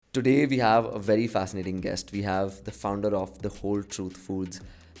Today we have a very fascinating guest. We have the founder of the Whole Truth Foods.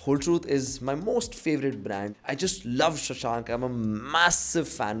 Whole Truth is my most favorite brand. I just love Shashank. I'm a massive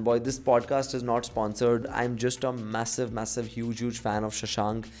fanboy. This podcast is not sponsored. I'm just a massive, huge fan of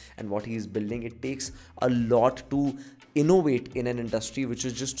Shashank and what he is building. It takes a lot to innovate in an industry which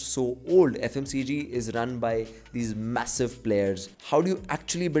is just so old. FMCG is run by these massive players. How do you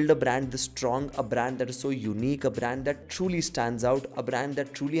actually build a brand this strong, a brand that is so unique, a brand that truly stands out, a brand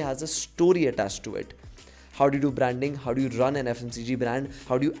that truly has a story attached to it? How do you do branding? How do you run an FMCG brand?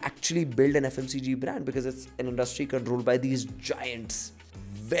 How do you actually build an FMCG brand? Because it's an industry controlled by these giants.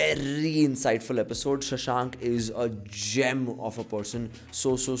 Very insightful episode. Shashank is a gem of a person.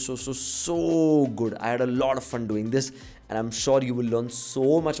 So good. I had a lot of fun doing this, and I'm sure you will learn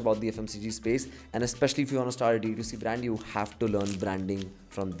so much about the FMCG space. And especially if you want to start a D2C brand, you have to learn branding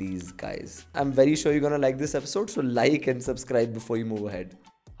from these guys. I'm very sure you're gonna like this episode, so like and subscribe before you move ahead.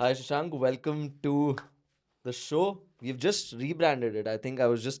 Hi Shashank, welcome to the show. We've just rebranded it. I think I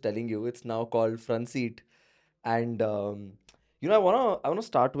was just telling you it's now called Front Seat. And I wanna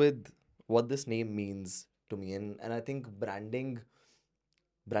start with what this name means to me. And I think branding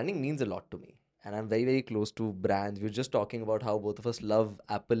means a lot to me. And I'm very close to brands. We are just talking about how both of us love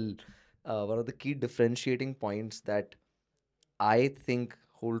Apple. One of the key differentiating points that I think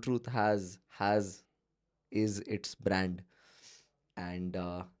Whole Truth has is its brand. And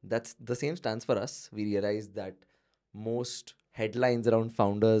that's the same stands for us. We realize that most headlines around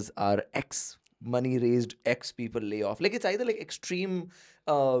founders are X money raised, X people lay off. Like it's either like extreme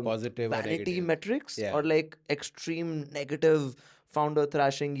Positive or vanity negative. metrics Yeah. or like extreme negative founder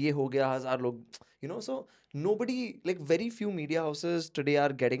thrashing. Ye ho gaya hazar log. So nobody, like very few media houses today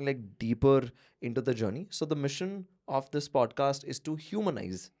are getting like deeper into the journey. So the mission of this podcast is to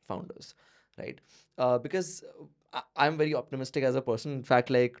humanize founders, right? Because I'm very optimistic as a person. In fact,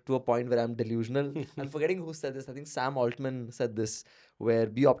 like to a point where I'm delusional. I'm forgetting who said this. I think Sam Altman said this, where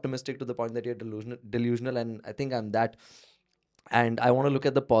be optimistic to the point that you're delusional, and I think I'm that. And I want to look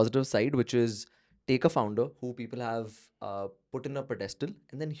at the positive side, which is take a founder who people have put in a pedestal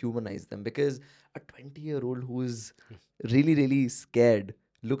and then humanize them. Because a 20-year-old who is really scared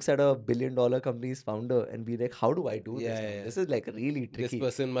looks at a $1 billion company's founder and be like, how do I do this, Yeah, man? yeah. This is like really This tricky.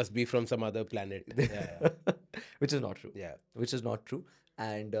 person must be from some other planet. Yeah, Which is not true. yeah. Which is not true.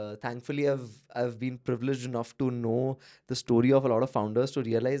 And thankfully, I've been privileged enough to know the story of a lot of founders to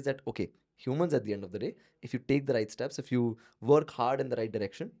realize that okay, humans at the end of the day, if you take the right steps, if you work hard in the right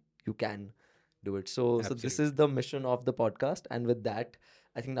direction, you can do it. So this is Absolutely. the mission of the podcast. And with that,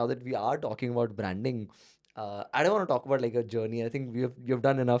 I think now that we are talking about branding, I don't want to talk about like a journey. I think you've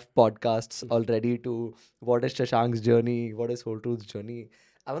done enough podcasts already to what is Shashank's journey, what is Whole Truth's journey.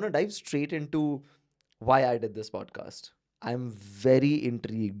 I want to dive straight into why I did this podcast. I'm very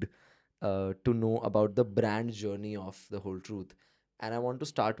intrigued to know about the brand journey of the Whole Truth. And I want to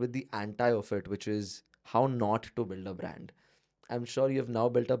start with the anti of it, which is how not to build a brand. I'm sure you have now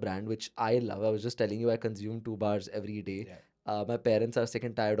built a brand, which I love. I was just telling you, I consume 2 bars every day. Yeah. My parents are sick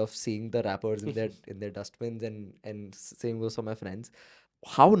and tired of seeing the wrappers in their dustbins, and same goes for my friends.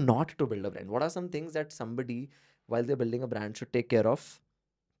 How not to build a brand? What are some things that somebody, while they're building a brand, should take care of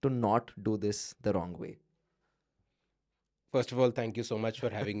to not do this the wrong way? First of all, thank you so much for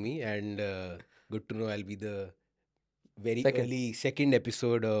having me, and good to know I'll be the very Second. early second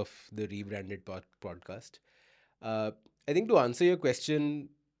episode of the rebranded podcast. Uh, I think to answer your question,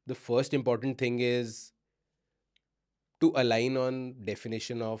 the first important thing is to align on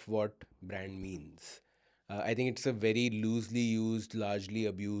definition of what brand means. I think it's a very loosely used, largely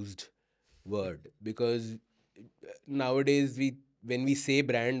abused word because nowadays we when we say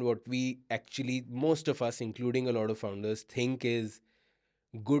brand, what we actually most of us, including a lot of founders, think is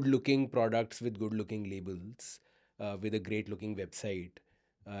good looking products with good looking labels, with a great looking website,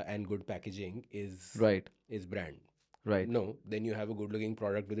 and good packaging Right, is brand. right. No, then you have a good looking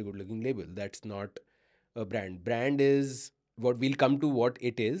product with a good looking label. That's not a brand. Brand is what we'll come to what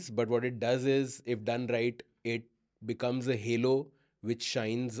it is, but what it does is, if done right, it becomes a halo which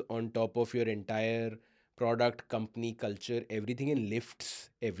shines on top of your entire product, company, culture, everything, and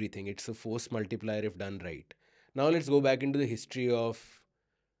lifts everything. It's a force multiplier if done right. Now let's go back into the history of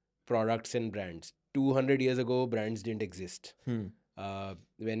products and brands. 200 years ago, brands didn't exist. Hmm.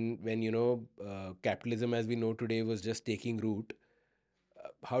 When capitalism as we know today was just taking root,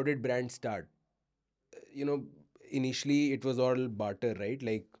 how did brands start? You know, initially it was all barter, right?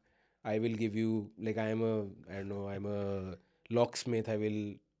 Like, I will give you, like, I don't know, I'm a locksmith. I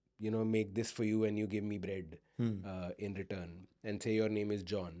will, make this for you and you give me bread Hmm. in return. And say your name is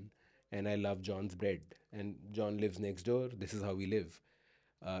John and I love John's bread and John lives next door. This is how we live.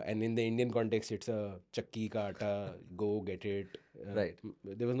 And in the Indian context, it's a chakki ka atta, go get it. Right.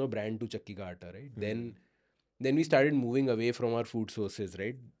 There was no brand to chakki ka atta, right? Then we started moving away from our food sources,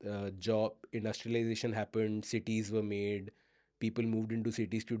 right? Job industrialization happened, cities were made, people moved into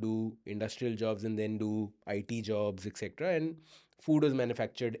cities to do industrial jobs and then do IT jobs, etc. And food was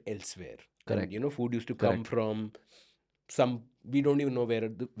manufactured elsewhere. Correct. And food used to come Correct. from some, we don't even know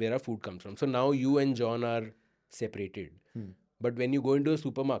where our food comes from. So now you and John are separated. But when you go into a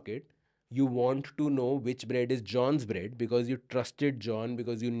supermarket, you want to know which bread is John's bread because you trusted John,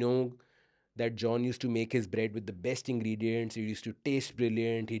 because you know that John used to make his bread with the best ingredients. It used to taste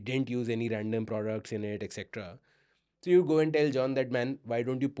brilliant. He didn't use any random products in it, etc. So you go and tell John that, man, why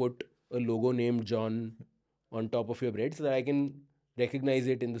don't you put a logo named John on top of your bread so that I can recognize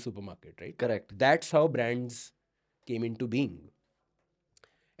it in the supermarket, right? Correct. That's how brands came into being.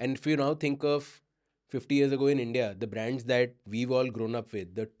 And if you now think of 50 years ago in India, the brands that we've all grown up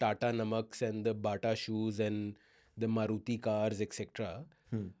with, the Tata Namaks and the Bata shoes and the Maruti cars, etc.,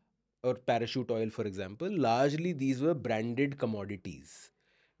 or Parachute oil, for example, largely these were branded commodities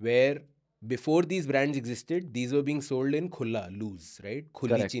where before these brands existed, these were being sold in khulla, loose, right?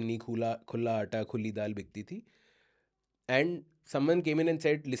 Khulli Correct. chini, khulla atta, khulli dal bikti thi. And someone came in and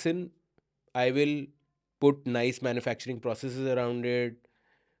said, listen, I will put nice manufacturing processes around it,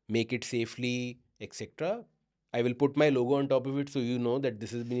 make it safely, etc. I will put my logo on top of it so you know that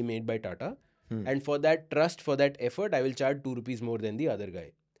this is being made by Tata. And for that trust, for that effort, I will charge 2 rupees more than the other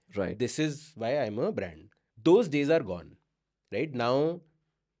guy. Right. This is why I'm a brand. Those days are gone. Right now,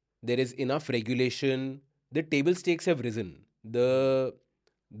 there is enough regulation. The table stakes have risen. The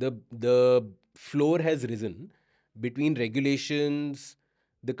floor has risen between regulations,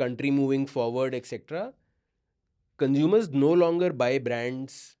 the country moving forward, etc. Consumers no longer buy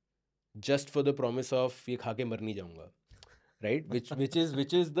brands just for the promise of ये खा के मर नहीं जाऊंगा, right?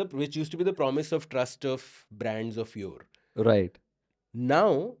 Which used to be the promise of trust of brands of yore. Right.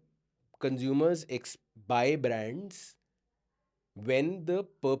 Now, consumers buy brands when the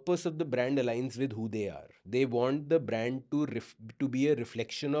purpose of the brand aligns with who they are. They want the brand to be a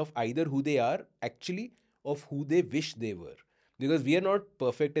reflection of either who they are, actually, of who they wish they were. Because we are not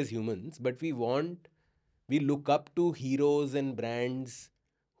perfect as humans, but we look up to heroes and brands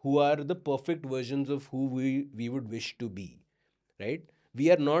who are the perfect versions of who we would wish to be, right?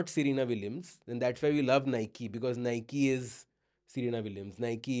 We are not Serena Williams, and that's why we love Nike, because Nike is Serena Williams,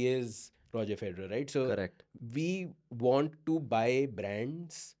 Nike is Roger Federer, right? So Correct. we want to buy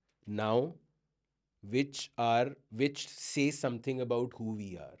brands now which say something about who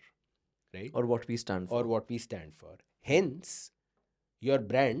we are, right? Or what we stand for. Or what we stand for. Hence, your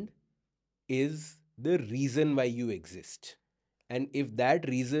brand is the reason why you exist. And if that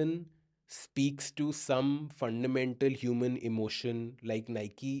reason speaks to some fundamental human emotion, like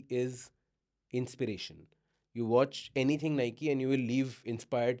Nike is inspiration. You watch anything Nike and you will leave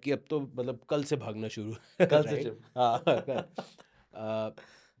inspired कि अब तो मतलब कल से भागना शुरू कल से right? gym.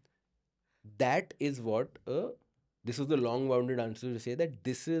 That is what this is the long-wounded answer to say that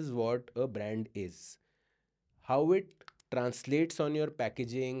this is what a brand is. How it translates on your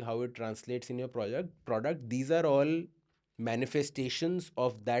packaging, how it translates in your product, these are all manifestations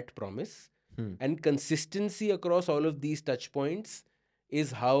of that promise. And consistency across all of these touch points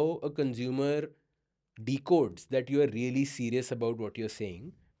is how a consumer decodes that you are really serious about what you're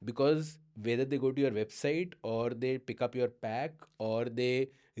saying, because whether they go to your website or they pick up your pack or they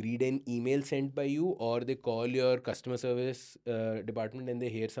read an email sent by you or they call your customer service department and they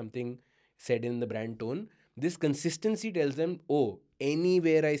hear something said in the brand tone, this consistency tells them, oh,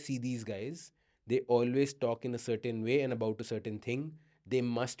 anywhere I see these guys, they always talk in a certain way and about a certain thing. They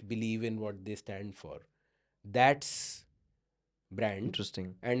must believe in what they stand for. That's brand.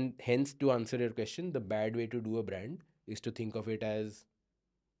 Interesting. And hence, to answer your question, the bad way to do a brand is to think of it as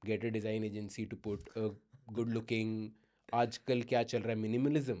get a design agency to put a good looking, आजकल क्या चल रहा है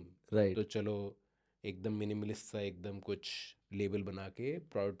minimalism, Right. तो चलो एकदम minimalist सा एकदम कुछ label बना के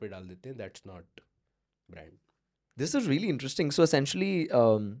product पे डाल देते हैं. That's not brand. This is really interesting. So essentially,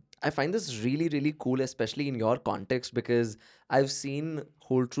 I find this really, really cool, especially in your context, because I've seen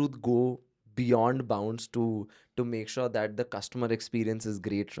Whole Truth go beyond bounds to make sure that the customer experience is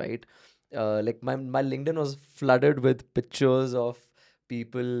great, right? Like my LinkedIn was flooded with pictures of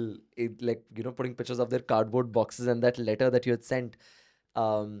people, putting pictures of their cardboard boxes and that letter that you had sent.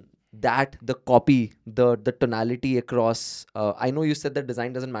 That the copy, the tonality across. I know you said that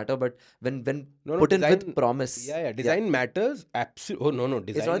design doesn't matter, but when No, put in design, with promise. yeah, design matters. Absolutely. Oh, no, not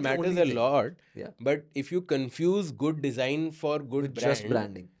design the matters only a thing. lot. Yeah. But if you confuse good design for good With brand, just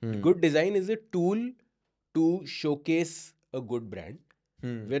branding. good design is a tool to showcase a good brand.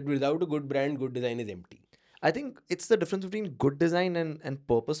 Where without a good brand, good design is empty. I think it's the difference between good design and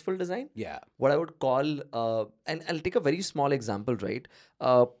purposeful design. Yeah. What I would call, and I'll take a very small example, right?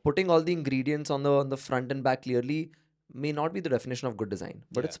 Putting all the ingredients on the front and back clearly may not be the definition of good design,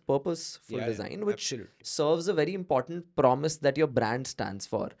 but Yeah. it's purposeful Yeah, design, which absolutely. serves a very important promise that your brand stands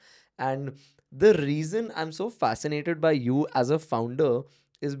for. And the reason I'm so fascinated by you as a founder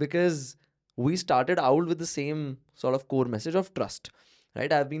is because we started out with the same sort of core message of trust,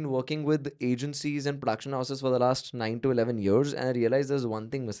 right? I've been working with agencies and production houses for the last 9 to 11 years, and I realized there's one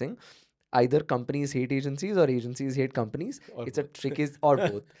thing missing. Either companies hate agencies or agencies hate companies. Or It's a both. trick is or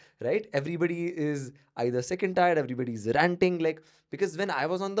both, right? Everybody is either sick and tired, everybody's ranting. Like, because when I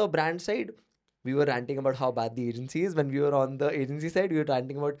was on the brand side, we were ranting about how bad the agency is. When we were on the agency side, we were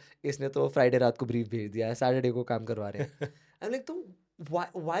ranting about इसने तो Friday रात को brief भेज दिया है, Saturday को काम करवा रहे हैं. I'm like, तो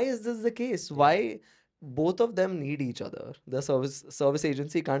why is this the case? Why both of them need each other? The service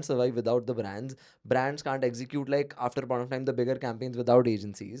agency can't survive without the brands. Brands can't execute, like, after a point of time, the bigger campaigns without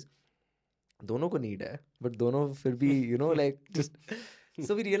agencies. दोनों को need है, but दोनों फिर भी, like, just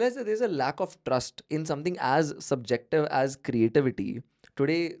so we realize that there's a lack of trust in something as subjective as creativity.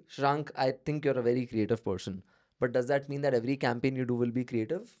 Today, Shrank, I think you're a very creative person, but does that mean that every campaign you do will be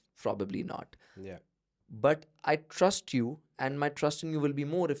creative? Probably not. Yeah. But I trust you, and my trust in you will be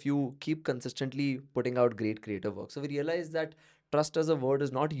more if you keep consistently putting out great creative work. So we realize that trust as a word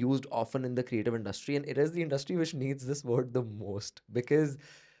is not used often in the creative industry, and it is the industry which needs this word the most, because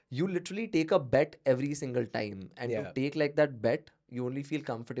you literally take a bet every single time, and to Yeah. take like that bet, you only feel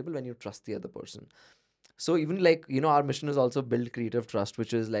comfortable when you trust the other person. So even, like, our mission is also build creative trust,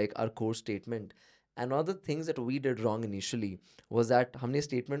 which is like our core statement. And one of the things that we did wrong initially was that हमने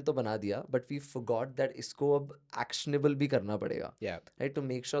statement तो बना दिया, but we forgot that इसको अब actionable भी करना पड़ेगा, Yeah. right? To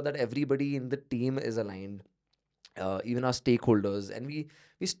make sure that everybody in the team is aligned, even our stakeholders, and we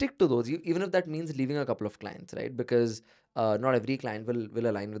stick to those, even if that means leaving a couple of clients, right? Because not every client will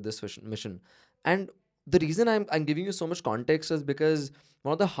align with this mission. And the reason I'm giving you so much context is because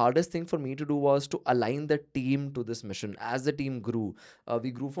one of the hardest thing for me to do was to align the team to this mission. As the team grew,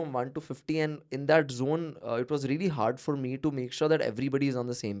 we grew from 1 to 50, and in that zone, it was really hard for me to make sure that everybody is on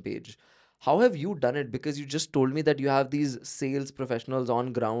the same page. How have you done it? Because you just told me that you have these sales professionals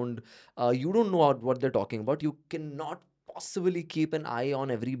on ground. You don't know what they're talking about. You cannot possibly keep an eye on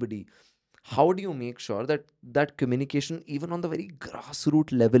everybody. How do you make sure that that communication, even on the very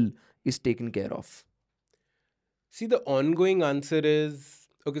grassroots level, is taken care of? See, the ongoing answer is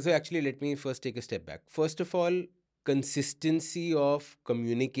okay. So, actually, let me first take a step back. First of all, consistency of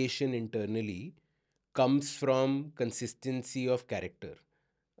communication internally comes from consistency of character.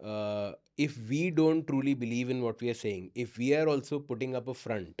 If we don't truly believe in what we are saying, if we are also putting up a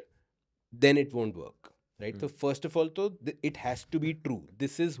front, then it won't work, right? So, first of all, it has to be true.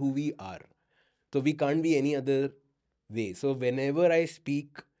 This is who we are. So, we can't be any other way. So, whenever I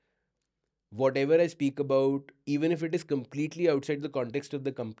speak, whatever I speak about, even if it is completely outside the context of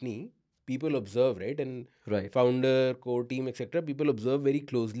the company, people observe, right? And Right. founder, core team, etc., people observe very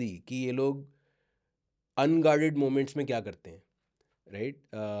closely कि ये लोग unguarded moments में क्या करते हैं, right?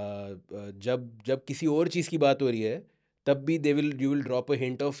 जब जब किसी और चीज़ की बात हो रही है, तब भी you will drop a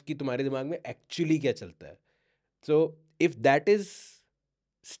hint of कि तुम्हारे दिमाग में actually क्या चलता है. So if that is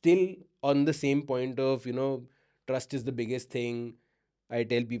still on the same point of, trust is the biggest thing. I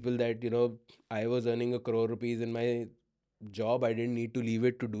tell people that, I was earning 1 crore rupees in my job. I didn't need to leave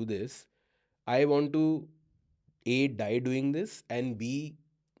it to do this. I want to A, die doing this, and B,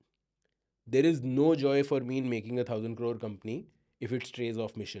 there is no joy for me in making 1,000 crore company if it strays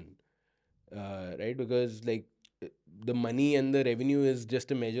off mission. Right? Because like the money and the revenue is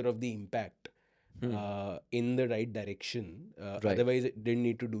just a measure of the impact in the right direction. Right. Otherwise, it didn't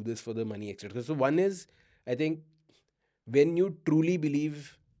need to do this for the money, etc. So one is, I think, when you truly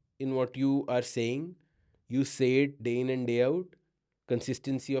believe in what you are saying, you say it day in and day out,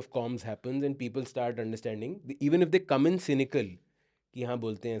 consistency of comms happens and people start understanding. Even if they come in cynical, कि हाँ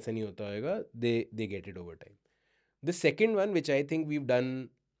बोलते हैं ऐसा नहीं होता होगा, they get it over time. The second one, which I think we've done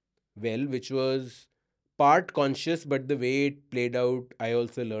well, which was part conscious, but the way it played out, I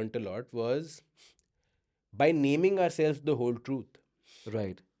also learned a lot, was by naming ourselves the whole truth.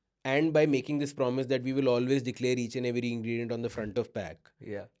 Right. And by making this promise that we will always declare each and every ingredient on the front of pack.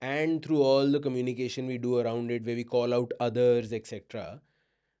 Yeah. And through all the communication we do around it, where we call out others, etc.,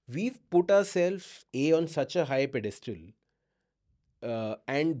 we've put ourselves A, on such a high pedestal,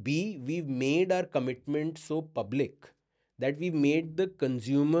 and B, we've made our commitment so public that we've made the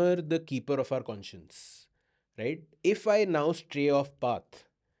consumer the keeper of our conscience, right? If I now stray off path,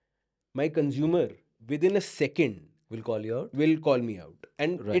 my consumer within a second We'll call you out. will call me out.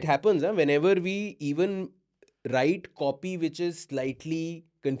 And it Right. happens whenever we even write copy which is slightly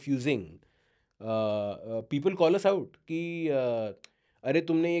confusing. People call us out कि अरे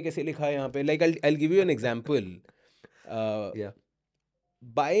तुमने ये कैसे लिखा है यहाँ पे. Like I'll give you an example. Yeah.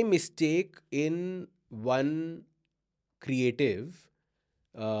 By mistake in one creative,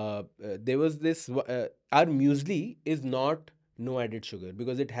 there was this our muesli is not no added sugar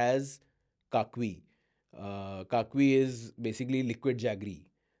because it has kakwi. Kakwi is basically liquid jaggery,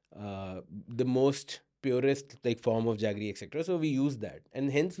 the most purest like form of jaggery, etc. So we use that,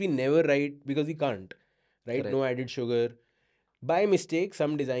 and hence we never write because we can't write Correct. no added sugar. By mistake,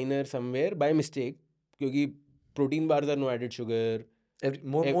 some designer somewhere by mistake, क्योंकि protein bars are no added sugar,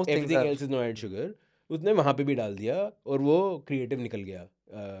 Most things everything are. else is no added sugar, उसने वहाँ पे भी डाल दिया और वो creative निकल गया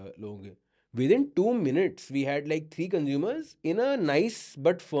लोगों के. Within 2 minutes, we had like 3 consumers in a nice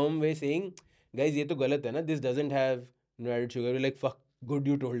but firm way saying, guys, ये तो गलत है ना, this doesn't have no added sugar. We're like, fuck, good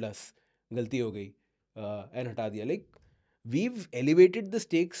you told us, गलती हो गई, and हटा दिया. Like, we've elevated the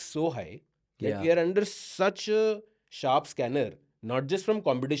stakes so high that we Yeah. are under such a sharp scanner, not just from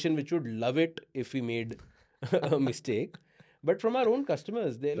competition, which would love it if we made a mistake, but from our own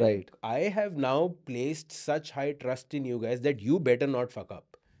customers. They're like, Right. I have now placed such high trust in you guys that you better not fuck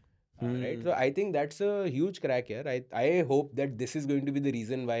up. Right. So I think that's a huge crack here. I hope that this is going to be the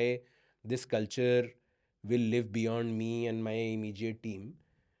reason why this culture will live beyond me and my immediate team,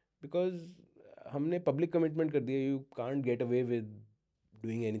 because हमने public commitment कर दिया. You can't get away with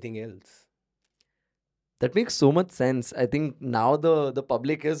doing anything else. That makes so much sense. I think now the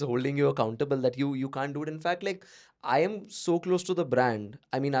public is holding you accountable that you can't do it. In fact, like I am so close to the brand.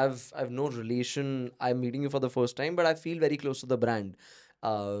 I mean, I've no relation. I'm meeting you for the first time, but I feel very close to the brand.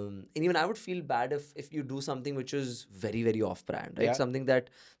 And even I would feel bad if you do something which is very very off brand, right? Yeah. Something that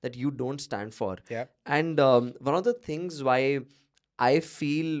you don't stand for. Yeah. And one of the things why I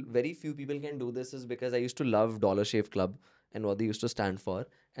feel very few people can do this is because I used to love Dollar Shave Club and what they used to stand for,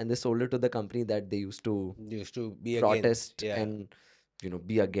 and they sold it to the company that they used to Used to be protest against. Yeah. and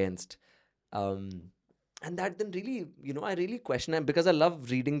be against. um and that then really, I really question it because I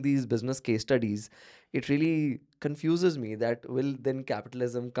love reading these business case studies. It really confuses me that will then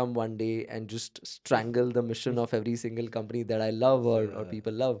capitalism come one day and just strangle the mission of every single company that I love or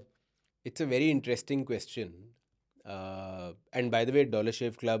people love. It's a very interesting question. And by the way, Dollar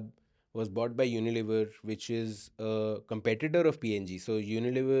Shave Club was bought by Unilever, which is a competitor of P&G.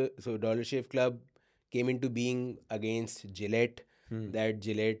 So Dollar Shave Club came into being against Gillette, that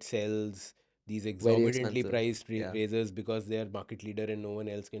Gillette sells these Very exorbitantly expensive. priced Yeah. razors because they are market leader and no one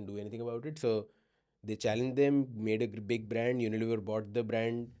else can do anything about it. So they challenged them, made a big brand. Unilever bought the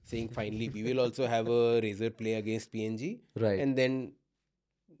brand, saying finally we will also have a razor play against P&G. Right. And then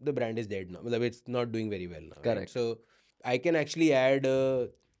the brand is dead now. Matlab, it's not doing very well now. Right? Correct. So I can actually add a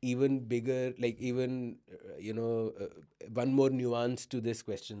even bigger, like even one more nuance to this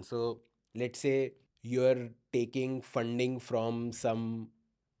question. So let's say you're taking funding from some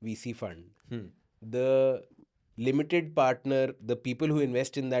VC fund. The limited partner, the people who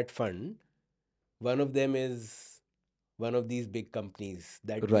invest in that fund, one of them is one of these big companies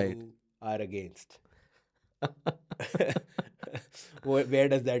that Right. you are against. Where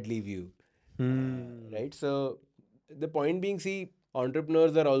does that leave you? Right? So the point being, see,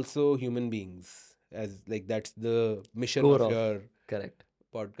 entrepreneurs are also human beings, as like that's the mission Core of of. your Correct.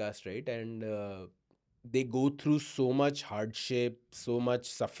 podcast, right? And they go through so much hardship, so much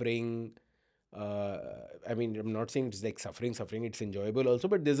suffering. I mean, I'm not saying it's like suffering, it's enjoyable also,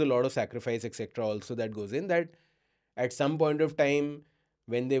 but there's a lot of sacrifice, etc. also that goes in that at some point of time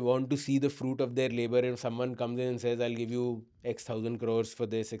when they want to see the fruit of their labor and someone comes in and says, I'll give you X thousand crores for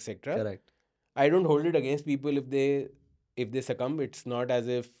this, etc. Correct. I don't hold it against people if they succumb. It's not as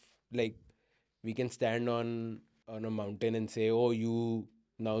if like we can stand on a mountain and say, oh, you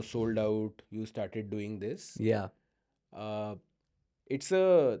now sold out, you started doing this. Yeah. It's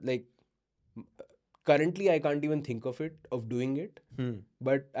a like currently I can't even think of doing it.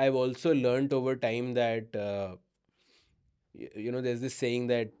 But I've also learned over time that there's this saying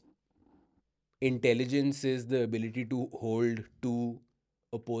that intelligence is the ability to hold two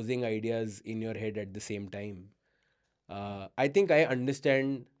opposing ideas in your head at the same time. I think I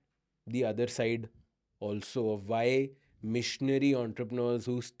understand the other side also of why missionary entrepreneurs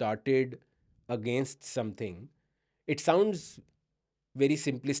who started against something, it sounds very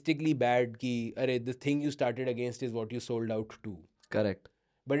simplistically bad ki, Arey, the thing you started against is what you sold out to. Correct.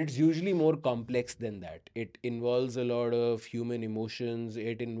 But it's usually more complex than that. It involves a lot of human emotions.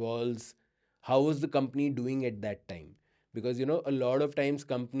 It involves how was the company doing at that time. Because, a lot of times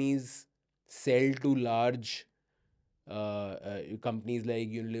companies sell to large companies like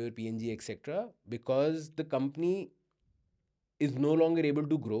Unilever, P&G, etc., because the company is no longer able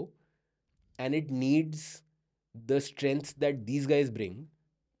to grow and it needs the strengths that these guys bring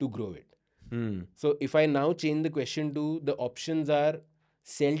to grow it. Hmm. So if I now change the question to the options are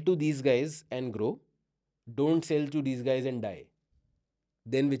sell to these guys and grow, don't sell to these guys and die,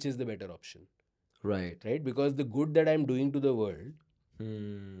 then which is the better option, Right. right? Because the good that I'm doing to the world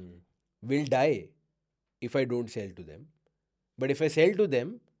Hmm. will die if I don't sell to them. But if I sell to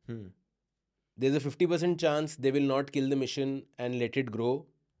them, Hmm. there's a 50% chance they will not kill the mission and let it grow.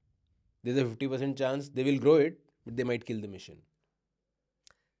 There's a 50% chance they will grow it, but they might kill the mission.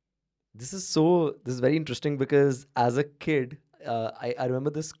 This is very interesting because as a kid, I remember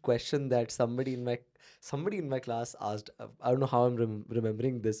this question that somebody in my class asked. I don't know how I'm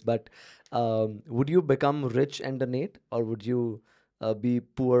remembering this, but would you become rich and donate, or would you be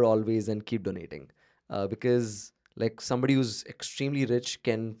poor always and keep donating? Because like somebody who's extremely rich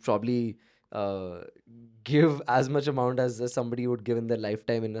can probably uh, give as much amount as somebody would give in their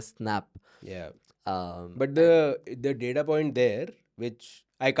lifetime in a snap. Yeah. Um, But and the data point there, which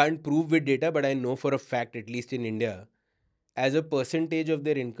I can't prove with data, but I know for a fact, at least in India, as a percentage of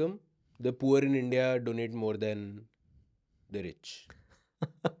their income, the poor in India donate more than the rich.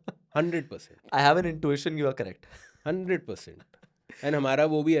 100%. I have an intuition you are correct. 100%. And हमारा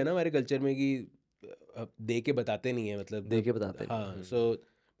वो भी है ना हमारे culture में कि दे के बताते नहीं है मतलब दे के बताते नहीं हाँ so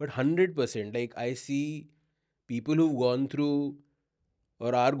but 100% like I see people who gone through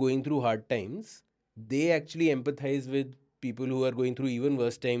or are going through hard times, they actually empathize with people who are going through even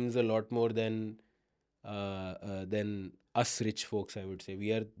worse times a lot more than us rich folks. I would say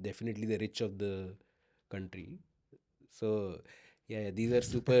we are definitely the rich of the country. So yeah, these are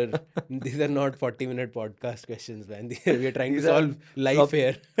super. These are not 40-minute podcast questions, man. We are trying These to are solve life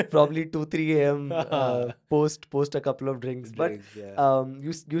here. probably 2-3 a.m. Post a couple of drinks. But Drinks, yeah.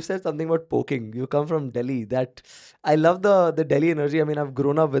 you said something about poking. You come from Delhi. That I love the Delhi energy. I mean, I've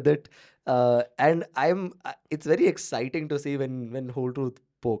grown up with it, and it's very exciting to see when Whole Truth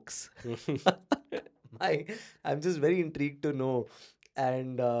pokes. I'm just very intrigued to know.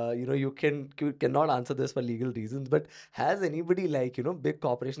 And you cannot answer this for legal reasons, but has anybody, like, big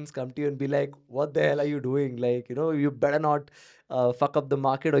corporations come to you and be like, what the hell are you doing? Like, you better not fuck up the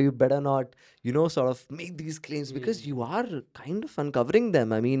market, or you better not, sort of make these claims, because you are kind of uncovering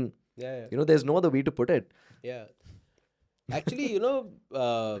them. I mean, Yeah, there's no other way to put it. yeah. Actually,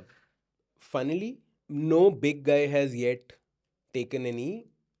 funnily, no big guy has yet taken any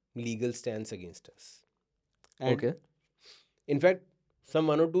legal stance against us. And Okay. in fact, some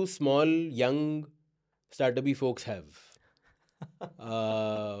one or two small, young, startup-y folks have.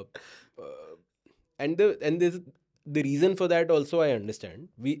 uh, uh, and there's the reason for that also I understand.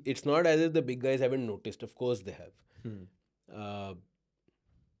 It's not as if the big guys haven't noticed. Of course they have. Hmm. Uh,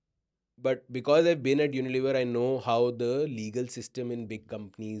 but because I've been at Unilever, I know how the legal system in big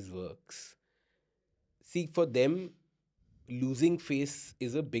companies works. See, for them, losing face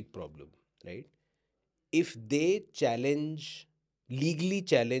is a big problem, right? If they legally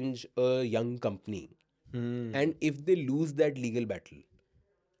challenge a young company, Hmm. and if they lose that legal battle,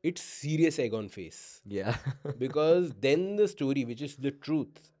 it's serious egg on face. Yeah. Because then the story, which is the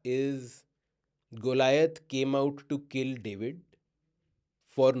truth, is Goliath came out to kill David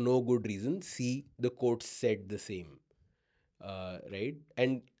for no good reason. See, the court said the same, right?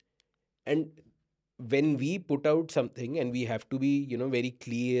 And when we put out something, and we have to be very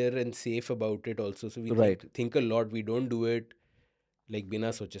clear and safe about it also, so we Right. think a lot. We don't do it like bina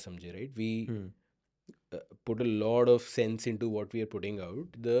soche samjhe, right? We Hmm. put a lot of sense into what we are putting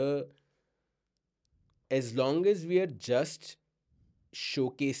out. The As long as we are just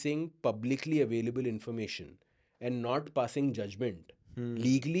showcasing publicly available information and not passing judgment, Hmm.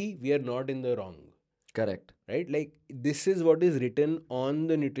 legally we are not in the wrong. Correct. Right? Like, this is what is written on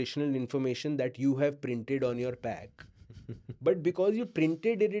the nutritional information that you have printed on your pack. But because you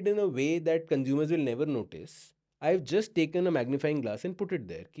printed it in a way that consumers will never notice, I've just taken a magnifying glass and put it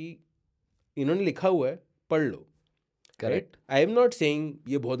there कि इन्होंने लिखा हुआ है, पढ़ लो. Right? Correct. I am not saying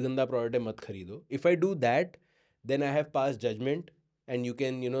ये बहुत गंदा product है, मत खरीदो. If I do that, then I have passed judgment, and you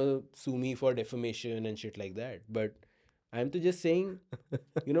can sue me for defamation and shit like that. But I am to just saying,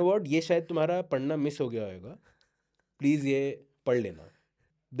 you know what, ये शायद तुम्हारा पढ़ना मिस हो गया होगा. Please ये पढ़ लेना.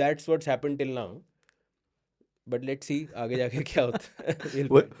 That's what's happened till now. But let's see आगे जाके क्या होता है. We'll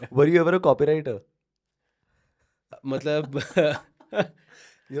find out. Were you ever a copywriter? मतलब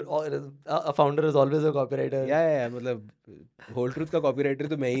A founder is always a copywriter. या मतलब होल ट्रूथ का कॉपीराइटर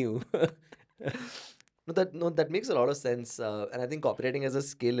तो मैं ही हूँ. No, that makes a lot of sense. And I think copywriting as a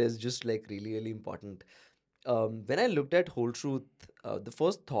skill is just like really, really important. When I looked at Whole Truth, the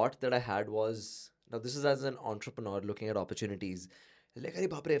first thought that I had was, now this is as an entrepreneur looking at opportunities. Like, अरे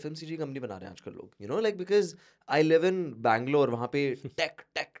बाप रे FMCG company बना रहे हैं आजकल लोग, like because I live in Bangalore, वहाँ पे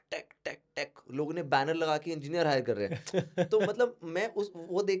टेक लोगों ने बैनर लगा के इंजीनियर हायर कर रहे हैं. तो मतलब मैं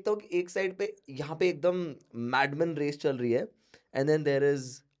वो देखता हूँ कि एक साइड पे यहाँ पे एकदम मैडमन रेस चल रही है, and then there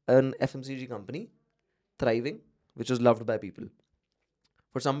is an FMCG company thriving, which is loved by people.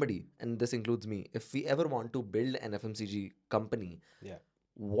 For somebody, and this includes me, if we ever want to build an FMCG company, Yeah.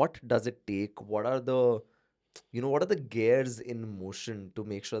 what does it take? What are the gears in motion to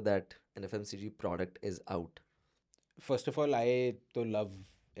make sure that an FMCG product is out? First of all, I to love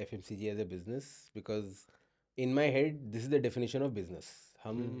FMCG as a business because in my head this is the definition of business.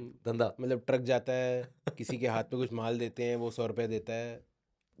 हम धंधा. मतलब truck जाता है, किसी के हाथ में कुछ माल देते हैं, वो 100 रुपये देता है.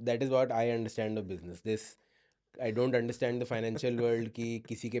 That is what I understand of business. I don't understand the financial world कि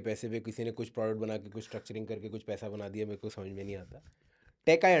किसी के पैसे पे किसी ने कुछ प्रोडक्ट बना के कुछ स्ट्रक्चरिंग करके कुछ पैसा बना दिया, मेरे को समझ में नहीं आता.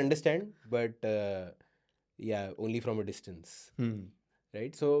 Tech I understand, but yeah, only from a distance.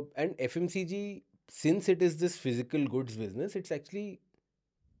 Right? So, and FMCG, since it is this physical goods business, it's actually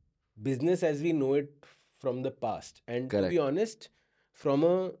business as we know it from the past. And to be Correct. honest, from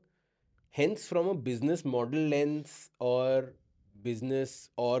a business model lens or business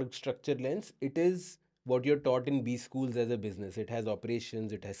org structure lens, it is what you're taught in B schools as a business. It has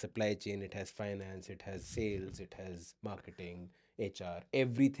operations, it has supply chain, it has finance, it has sales, it has marketing, HR.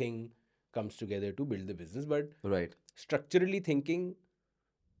 Everything comes together to build the business. But Right. structurally thinking,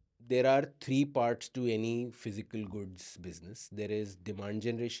 there are three parts to any physical goods business. There is demand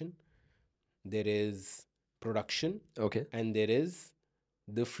generation, there is production, Okay. and there is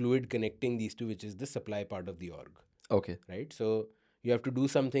the fluid connecting these two, which is the supply part of the org. Okay. Right? So you have to do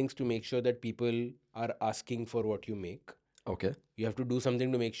some things to make sure that people are asking for what you make. Okay. You have to do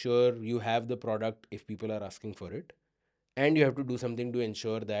something to make sure you have the product if people are asking for it. And you have to do something to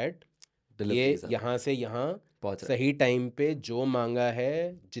ensure that Delivery ये is up. यहाँ से यहाँ पहुंच रहा है. सही time पे जो मांगा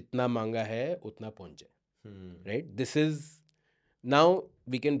है, जितना मांगा है उतना पहुंच जाए. Right? This is, now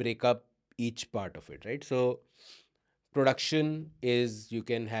we can break up each part of it, right? So production is, you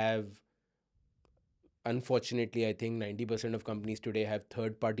can have, unfortunately I think 90% of companies today have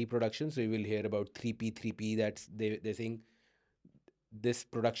third party production. So you will hear about 3P. That's they're saying this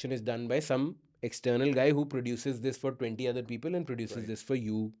production is done by some external guy who produces this for 20 other people and produces Right. this for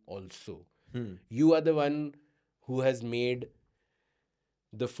you also. You are the one who has made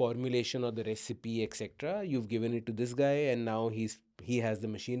the formulation or the recipe, etc. You've given it to this guy, and now he has the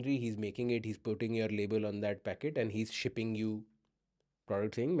machinery, he's making it, he's putting your label on that packet, and he's shipping you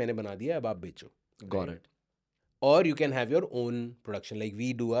product saying मैंने बना दिया, अब आप बेचो. Got it. Or you can have your own production, like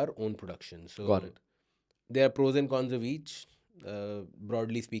we do our own production. So Got it. there are pros and cons of each.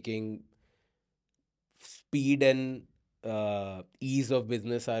 Broadly speaking, speed and ease of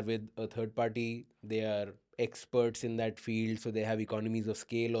business are with a third party. They are experts in that field, so they have economies of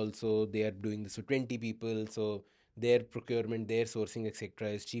scale also. They are doing this for 20 people, so their procurement, their sourcing, etc.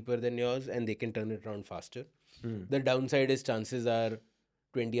 is cheaper than yours, and they can turn it around faster. The downside is chances are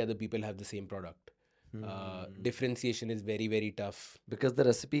 20 other people have the same product. Differentiation is very, very tough. Because the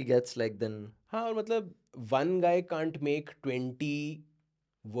recipe gets like then. हाँ, और मतलब one guy can't make 20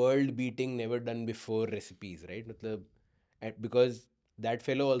 world beating, never done before recipes, right? मतलब, because that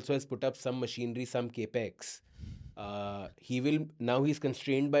fellow also has put up some machinery, some capex. He's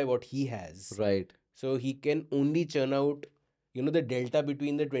constrained by what he has. Right. So he can only churn out, the delta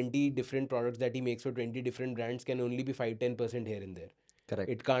between the 20 different products that he makes for 20 different brands can only be 5-10% here and there. Correct.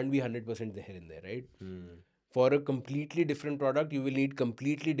 It can't be 100% here and there, right? For a completely different product, you will need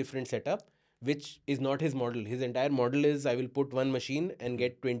completely different setup, which is not his model. His entire model is, I will put one machine and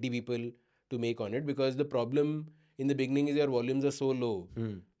get 20 people to make on it, because the problem in the beginning is your volumes are so low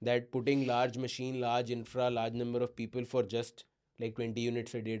that putting large machine, large infra, large number of people for just like 20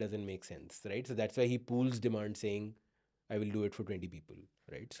 units a day doesn't make sense, right? So that's why he pools demand, saying, I will do it for 20 people,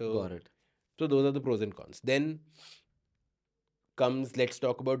 right? So Got it. So those are the pros and cons. Then comes, let's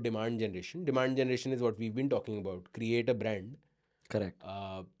talk about demand generation. Demand generation is what we've been talking about. Create a brand. Correct.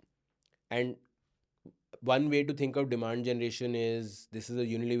 And one way to think of demand generation is, this is a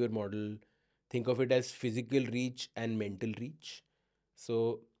Unilever model. Think of it as physical reach and mental reach.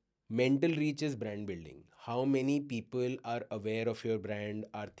 So mental reach is brand building. How many people are aware of your brand,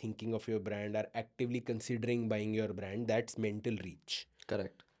 are thinking of your brand, are actively considering buying your brand? That's mental reach.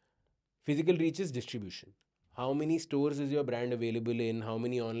 Correct. Physical reach is distribution. How many stores is your brand available in? How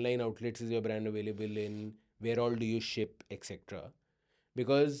many online outlets is your brand available in? Where all do you ship, etc.?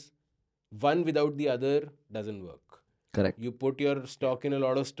 Because one without the other doesn't work. Correct. You put your stock in a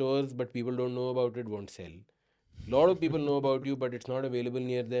lot of stores, but people don't know about it, won't sell. A lot of people know about you, but it's not available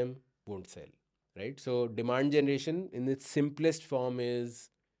near them, won't sell. Right? So demand generation in its simplest form is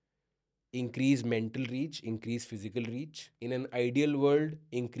increase mental reach, increase physical reach. In an ideal world,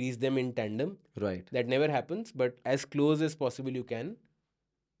 increase them in tandem. Right. That never happens, but as close as possible you can.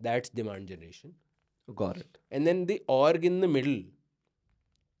 That's demand generation. Got it. And then the org in the middle,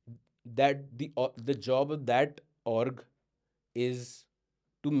 that the job of that org is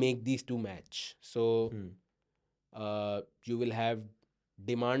to make these two match. So you will have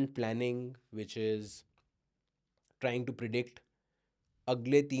demand planning, which is trying to predict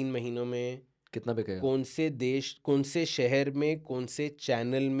अगले 3 महीनों में कितना बिकेगा? कौन से देश, कौन से शहर में, कौन से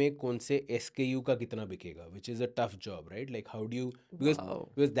चैनल में, कौन से SKU का कितना बिकेगा, which is a tough job, right? Like how do you,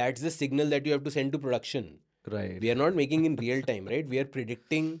 because that's the signal that you have to send to production. Right. We are not making in real time, right? We are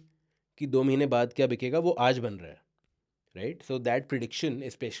predicting कि 2 महीने बाद क्या बिकेगा, वो आज बन रहा है, right? So that prediction,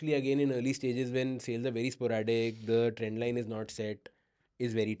 especially again in early stages when sales are very sporadic, the trend line is not set,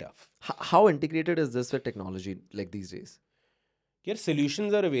 is very tough. How integrated is this with technology like these days? Your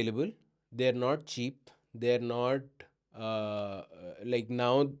solutions are available. They're not cheap. They're not like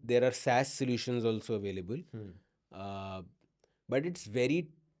now there are SaaS solutions also available. But it's very,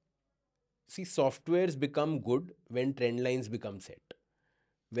 see, softwares become good when trend lines become set.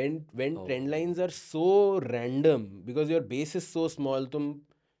 When trend lines are so random because your base is so small, तुम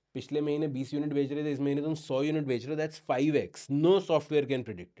पिछले महीने 20 unit बेच रहे थे, इस महीने तुम 100 unit बेच रहे हो, that's 5x. No software can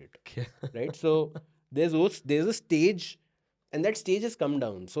predict it. Right? So there's a stage, and that stage has come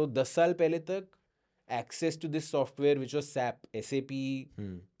down. So 10 साल पहले तक access to this software which was SAP,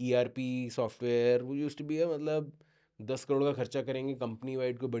 ERP software, वो used to be मतलब 10 करोड़ का खर्चा करेंगे company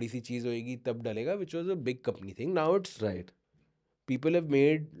wide, को बड़ी सी चीज़ होएगी तब डालेगा, which was a big company thing. Now it's Right. people have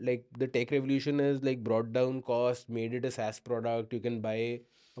made, like, the tech revolution has like brought down cost, made it a SaaS product. You can buy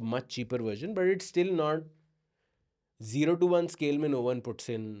a much cheaper version, but it's still not 0 to 1 scale में no one puts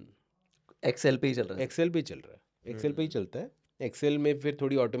in. Excel पे ही चल रहा है. Excel पे ही चल रहा है, Excel पे ही चलता है. Excel में फिर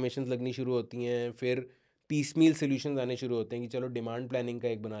थोड़ी ऑटोमेशंस लगनी शुरू होती हैं, फिर पीसमील सॉल्यूशंस आने शुरू होते हैं कि चलो डिमांड प्लानिंग का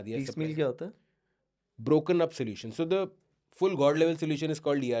एक बना दिया. Piecemeal क्या होता है? Broken up solution. So the full god level solution is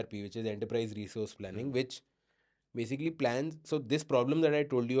called ERP, which is enterprise resource planning, which basically plans. So this problem that I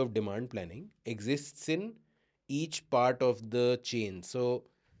told you of demand planning exists in each part of the chain. So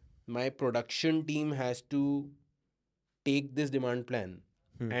my production team has to take this demand plan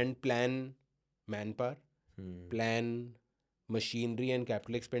and plan manpower, plan machinery and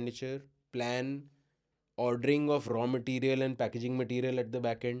capital expenditure, plan ordering of raw material and packaging material at the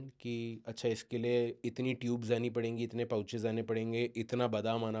back end कि अच्छा इसके लिए इतनी tubes आनी पड़ेंगी, इतने pouches आने पड़ेंगे, इतना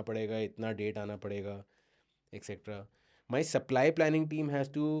बादाम आना पड़ेगा, इतना डेट आना पड़ेगा, etc. My supply planning team has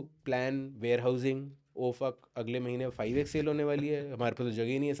to plan warehousing. Oh fuck, अगले महीने 5x सेल होने वाली है, हमारे पास तो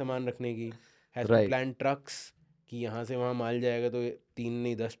जगह ही नहीं है सामान रखने की. Has to plan trucks कि यहाँ से वहाँ माल जाएगा तो 3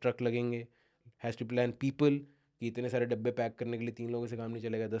 नहीं 10 ट्रक लगेंगे. Has to plan people कि इतने सारे डब्बे पैक करने के लिए 3 लोगों से काम नहीं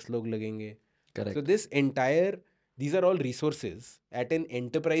चलेगा, 10 लोग लगेंगे. Correct. So these are all resources at an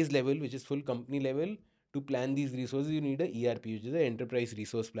enterprise level, which is full company level. To plan these resources, you need a ERP, which is the enterprise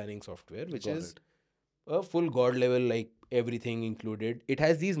resource planning software, which is a full god level, like everything included. It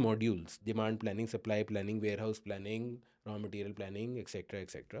has these modules: demand planning, supply planning, warehouse planning, raw material planning, etc.,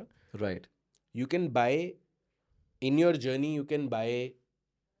 etc. Right. You can buy, in your journey, you can buy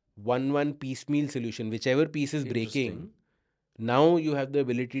one piecemeal solution. Whichever piece is breaking, now you have the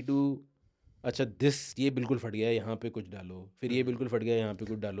ability to, अच्छा ये बिल्कुल फट गया है, यहाँ पे कुछ डालो, फिर ये बिल्कुल फट गया है, यहाँ पे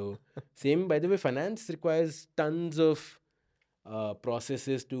कुछ डालो. Same by the way, finance requires tons of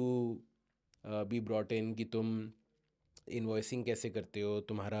processes to be brought in कि तुम इनवॉइसिंग कैसे करते हो,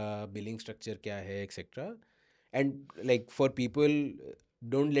 तुम्हारा बिलिंग स्ट्रक्चर क्या है, etcetera. And like for people,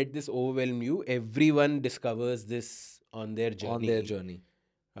 don't let this overwhelm you. Everyone discovers this on their journey.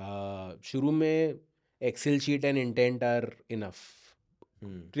 शुरू में excel sheet and intent are enough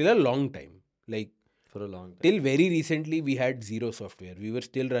till a long time. Like For a long time. till very recently, we had zero software. We were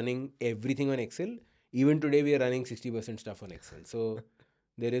still running everything on Excel. Even today, we are running 60% stuff on Excel. So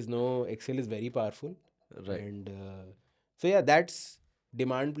there is no, Excel is very powerful. Right. And so yeah, that's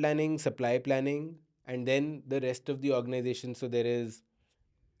demand planning, supply planning, and then the rest of the organization. So there is,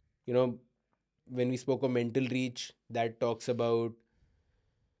 when we spoke of mental reach, that talks about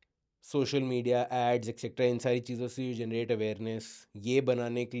social media ads etcetera. इन सारी चीज़ों से you generate awareness. ये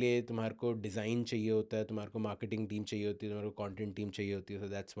बनाने के लिए तुम्हारे को डिज़ाइन चाहिए होता है, तुम्हारे को मार्केटिंग टीम चाहिए होती है, तुम्हारे को कंटेंट टीम चाहिए होती है. So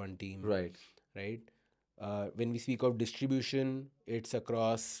that's one team. Right. When we speak of distribution, it's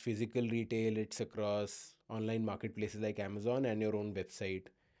across physical retail, it's across online marketplaces like Amazon and your own website.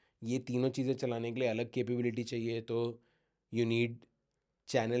 ये तीनों चीज़ें चलाने के लिए अलग कैपेबिलिटी चाहिए, तो you need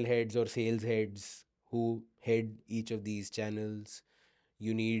channel heads or sales heads who head each of these channels.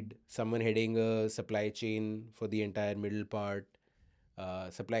 You need someone heading a supply chain for the entire middle part.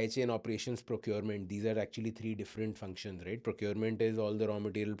 Supply chain, operations, procurement, these are actually three different functions, right? Procurement is all the raw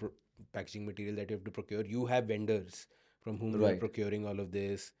material, packaging material that you have to procure. You have vendors from whom you are Right. procuring all of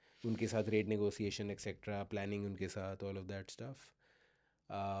this, उनके साथ rate negotiation, etc., planning उनके साथ, all of that stuff.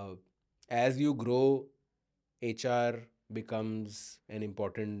 As you grow, HR becomes an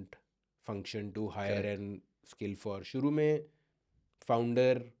important function to hire Correct. and skill for. शुरू में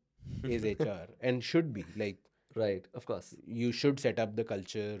founder is HR and should be like, Right. Of course. you should set up the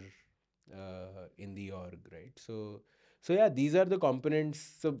culture in the org, right? So yeah, these are the components.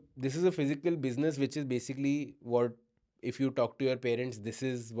 So this is a physical business, which is basically what, if you talk to your parents, this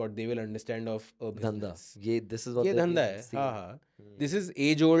is what they will understand of a Dhanda. business. This is what ये they've धंधा been है, seeing. हाँ हाँ. This is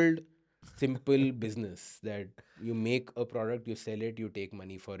age old, simple business that you make a product, you sell it, you take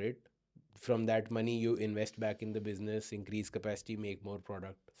money for it. From that money, you invest back in the business, increase capacity, make more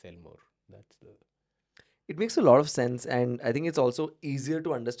product, sell more. That's the. It makes a lot of sense, and I think it's also easier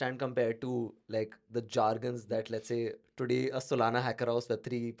to understand compared to like the jargons that, let's say, today a Solana hacker house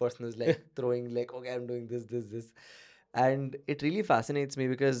Web3 person is like throwing like, okay, I'm doing this. And it really fascinates me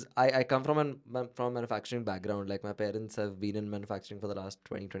because I come from from a manufacturing background. Like my parents have been in manufacturing for the last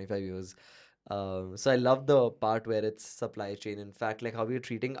 20-25 years. So I love the part where it's supply chain. In fact, like how we're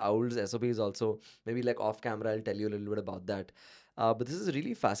treating Owl's SOP is also maybe like off camera. I'll tell you a little bit about that. But this is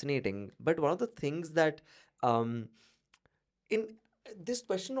really fascinating. But one of the things that um, in this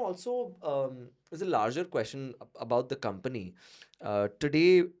question also is a larger question about the company.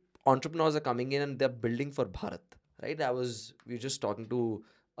 Today, entrepreneurs are coming in and they're building for Bharat, right? We were just talking to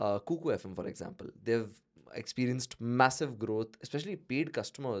Kuku FM, for example. They've experienced massive growth, especially paid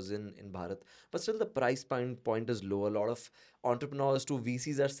customers in Bharat, but still the price point is low. A lot of entrepreneurs to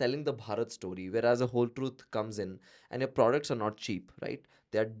VCs are selling the Bharat story, whereas a whole truth comes in and your products are not cheap, right?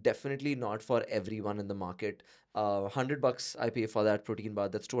 They are definitely not for everyone in the market. $100 I pay for that protein bar.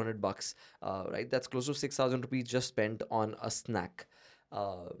 That's $200, right? That's close to 6,000 rupees just spent on a snack.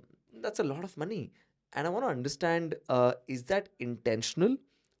 Uh, that's a lot of money. And I want to understand, is that intentional,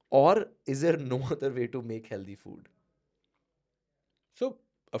 or is there no other way to make healthy food? So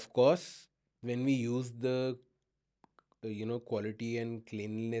of course, when we use the quality and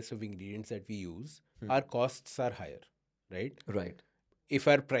cleanliness of ingredients that we use, our costs are higher, right? Right. If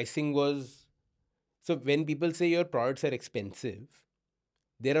our pricing was, so when people say your products are expensive,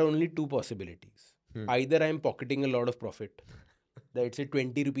 there are only two possibilities. Either I'm pocketing a lot of profit, that it's a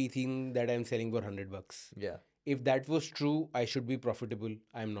 20 rupee thing that I'm selling for $100. Yeah. If that was true, I should be profitable.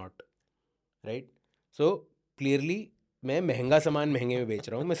 I'm not, right? So clearly, मैं महंगा सामान महंगे में बेच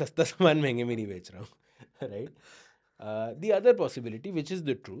रहा हूँ, मैं सस्ता सामान महंगे में नहीं बेच रहा हूँ, right? The other possibility, which is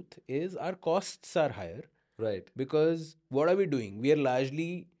the truth, is our costs are higher. Right. Because what are we doing? We are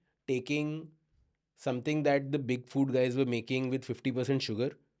largely taking something that the big food guys were making with 50%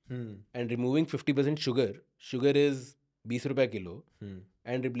 sugar and removing 50% sugar. Sugar is 20 rupees kilo,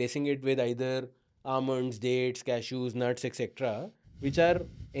 and replacing it with either almonds, dates, cashews, nuts, etc., which are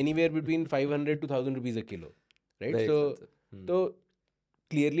anywhere between 500 to 1,000 rupees a kilo, right? Very expensive. So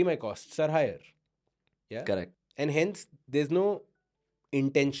clearly my costs are higher. Yeah. Correct. And hence there's no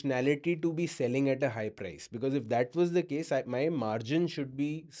intentionality to be selling at a high price, because if that was the case, my margin should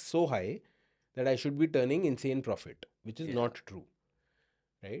be so high that I should be turning insane profit, which is not true,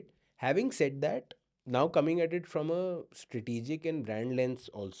 right? Having said that, now coming at it from a strategic and brand lens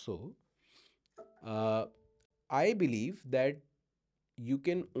also, I believe that you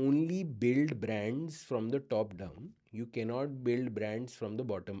can only build brands from the top down. You cannot build brands from the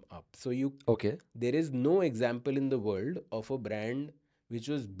bottom up. So Okay. there is no example in the world of a brand which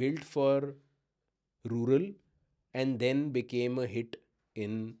was built for rural and then became a hit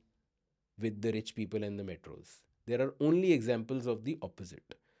in with the rich people and the metros. There are only examples of the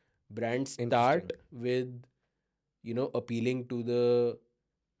opposite. Brands start with appealing to the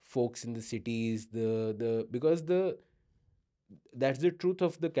folks in the cities, because that's the truth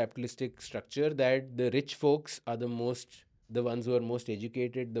of the capitalistic structure, that the rich folks are the ones who are most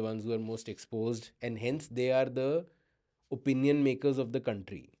educated, the ones who are most exposed, and hence they are the opinion makers of the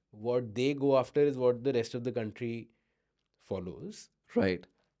country. What they go after is what the rest of the country follows. Right.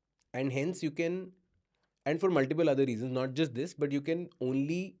 And hence you can, and for multiple other reasons, not just this, but you can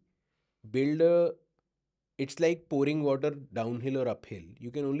only build it's like pouring water downhill or uphill. You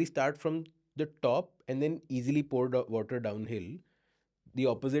can only start from the top and then easily pour water downhill. The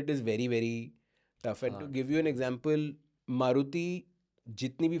opposite is very, very tough. And to give you an example, Maruti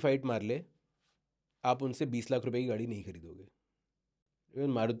जितनी भी fight मार ले, आप उनसे 20 लाख रुपए की गाड़ी नहीं खरीदोगे.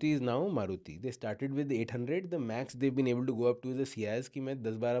 Even Maruti is now Maruti. They started with 800. The max they've been able to go up to is the Ciaz कि मैं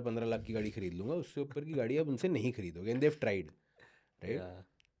 10, 12, 15 लाख की गाड़ी खरीद लूँगा. उससे ऊपर की गाड़ी आप उनसे नहीं खरीदोगे. And they've tried, right? Yeah.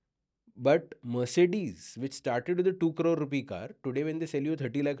 But Mercedes, which started with a 2 crore rupee car, today when they sell you a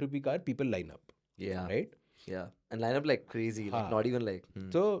 30 lakh rupee car, people line up, Yeah. right? Yeah. And line up like crazy. Like Ha. not even like.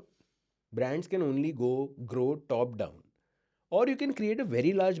 So brands can only grow top down, or you can create a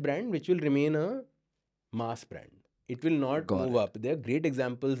very large brand which will remain a mass brand. It will not Got move it. up. There are great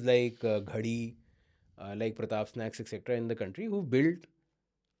examples like Ghadi, like Pratap Snacks, etc. in the country who built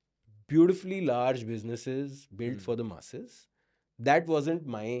beautifully large businesses built for the masses. That wasn't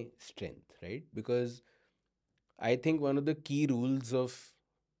my strength, right? Because I think one of the key rules of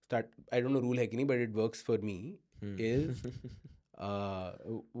I don't know rule hai ki nahi, but it works for me, is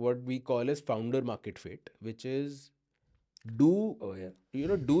what we call as founder market fit, which is Oh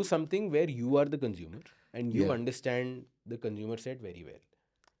yeah. do something where you are the consumer and you Yeah. understand the consumer set very well.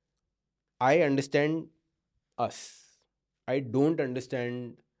 I understand us. I don't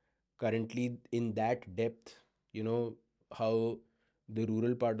understand currently in that depth, how the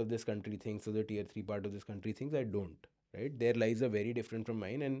rural part of this country thinks or the tier 3 part of this country thinks. I don't, right? Their lives are very different from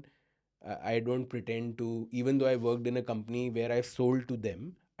mine, and I don't pretend to, even though I worked in a company where I've sold to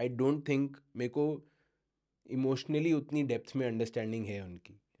them, I don't think मेरे को emotionally उतनी depth में understanding है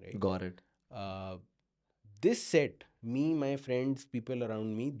उनकी, right? Got it. This set, me, my friends, people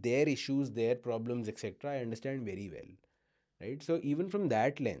around me, their issues, their problems, etc., I understand very well, right? So even from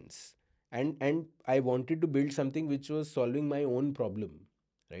that lens, and I wanted to build something which was solving my own problem,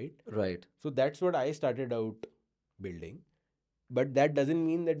 right? Right. So that's what I started out building. But that doesn't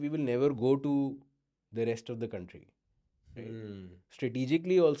mean that we will never go to the rest of the country, right?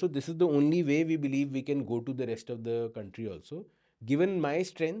 Strategically also, this is the only way we believe we can go to the rest of the country also. Given my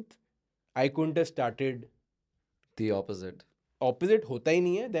strength, I couldn't have started The opposite. opposite hota hi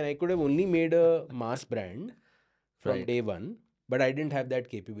nahi hai, then I could have only made a mass brand from Right. day one, but I didn't have that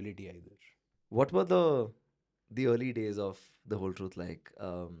capability either. What were the early days of the Whole Truth like?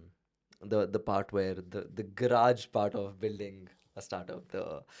 The part where the garage part of building a startup,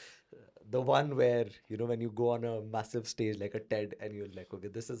 the one where when you go on a massive stage like a TED and you're like, okay,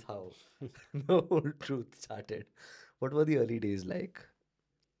 this is how the Whole Truth started. What were the early days like?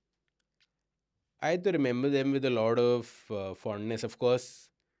 I had to remember them with a lot of fondness. Of course,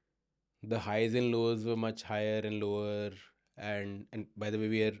 the highs and lows were much higher and lower. And by the way,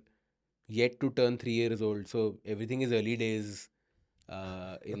 we are yet to turn 3 years old, so everything is early days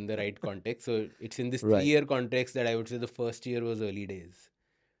in the right context. So it's in this Right. 3 year context that I would say the first year was early days.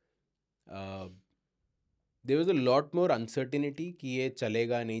 There was a lot more uncertainty कि ये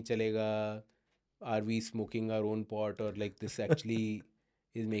चलेगा नहीं चलेगा. Are we smoking our own pot, or like this actually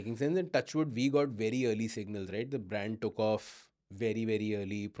is making sense? And touchwood, we got very early signals, right? The brand took off very, very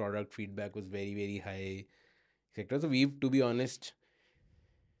early. Product feedback was very, very high, etc. So we've, to be honest,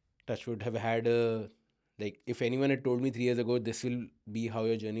 touchwood, have had like, if anyone had told me 3 years ago this will be how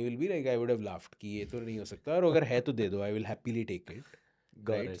your journey will be, like, I would have laughed कि ये तो नहीं हो सकता, और अगर है तो दे दो, I will happily take it.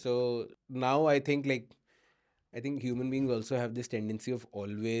 Got Right? it. So now I think human beings also have this tendency of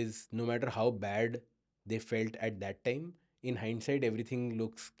always, no matter how bad they felt at that time, in hindsight everything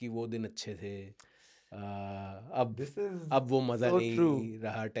looks कि वो दिन अच्छे थे, This is अब वो मजा so नहीं true.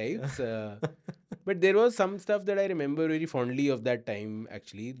 रहा types. But there was some stuff that I remember very fondly of that time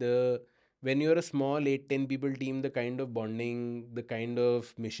actually. When you're a small 8-10 people team, the kind of bonding, the kind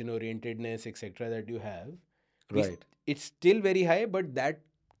of mission orientedness, etc., that you have, Right. it's still very high, but that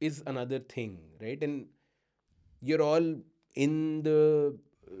is another thing, right? And you're all in the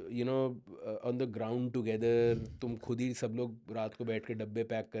on the ground together. तुम खुद ही सब लोग रात को बैठ के डब्बे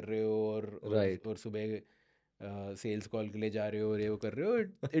pack कर रहे हो Right. और सुबह सेल्स कॉल के लिए जा रहे हो और ये वो कर रहे हो.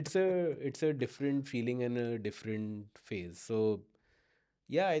 It's a different feeling and a different phase. So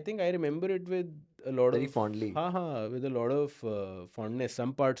yeah, I think I remember it with a lot Very of fondly. with a lot of fondness.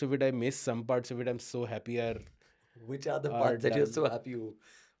 Some parts of it I miss, some parts of it I'm so happy are Which are the are parts that you're done. so happy you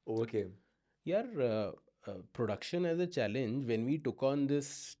overcame? Yeah, production as a challenge. When we took on this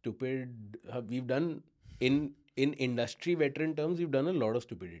stupid, we've done in industry veteran terms, we've done a lot of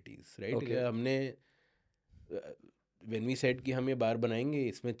stupidities, right? Okay. हमने when we said कि हम ये बार बनाएंगे,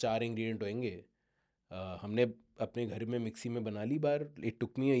 इसमें 4 ingredient होंगे, हमने अपने घर में मिक्सी में बना ली बार. It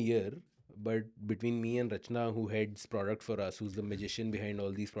took me a year, but between me and Rachna, who heads product for us, who's the magician behind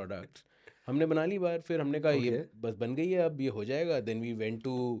all these products, हमने बना ली बार. फिर हमने कहा ये Okay. बस बन गई है, अब ये हो जाएगा. Then we went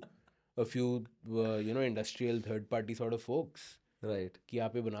to a few industrial third party sort of folks, Right. कि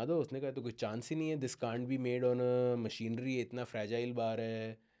आप ये बना दो. उसने कहा तो कोई चांस ही नहीं है, this can't be made on a machinery, इतना फ्रैजाइल बार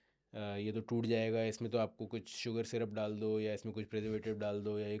है, ये तो टूट जाएगा, इसमें तो आपको कुछ शुगर सिरप डाल दो या इसमें कुछ प्रिजर्वेटिव डाल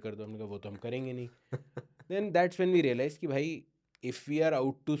दो या ये कर दो. हमने कहा वो तो हम करेंगे नहीं. Then that's when we realise कि भाई if we are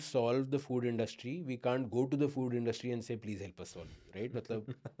out to solve the food industry, we can't go to the food industry and से please help us solve, right.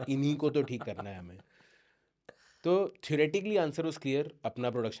 मतलब इन्हीं को तो ठीक करना है हमें. तो थ्योरेटिकली आंसर उस क्लियर, अपना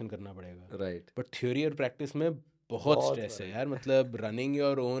प्रोडक्शन करना पड़ेगा. Right. बट थ्योरी और प्रैक्टिस में बहुत बहुत स्ट्रेस है फर्क यार. मतलब running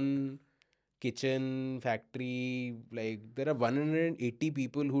your own kitchen factory, like there are 180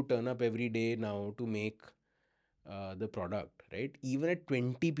 people who turn up every day now to make the product, right. Even at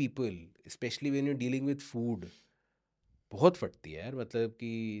 20 people, especially when you're dealing with food, बहुत फटती है यार. मतलब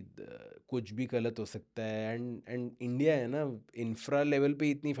कि कुछ भी गलत हो सकता है. एंड इंडिया है ना, इंफ्रा लेवल पे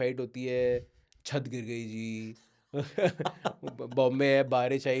इतनी फाइट होती है. छत गिर गई जी. बॉम्बे है,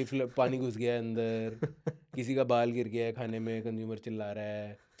 बारिश आई, पानी घुस गया अंदर, किसी का बाल गिर गया है खाने में, कंज्यूमर चिल्ला रहा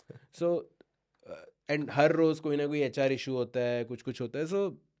है. सो एंड हर रोज कोई ना कोई HR इशू होता है, कुछ कुछ होता है.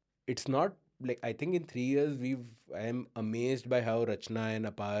 So it's not like I think in 3 years I am amazed by how Rachna and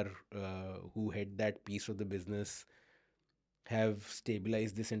Apar, who head that piece of the business, have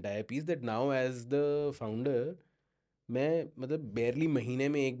stabilized this entire piece, that now as the founder मैं मतलब barely महीने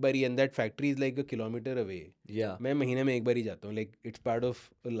में एक बार ही, and that factory is like a kilometer away. Yeah. मैं महीने में एक बार ही जाता हूँ. like it's part of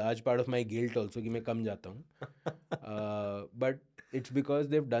a large part of my guilt also कि मैं कम जाता हूँ. But it's because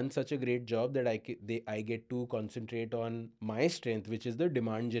they've done such a great job that I get to concentrate on my strength, which is the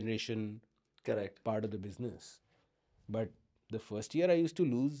demand generation Correct. part of the business. But the first year I used to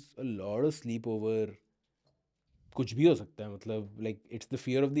lose a lot of sleep over कुछ भी हो सकता है. मतलब like it's the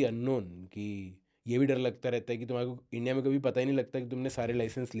fear of the unknown, कि ये भी डर लगता रहता है कि तुम्हारे को इंडिया में कभी पता ही नहीं लगता कि तुमने सारे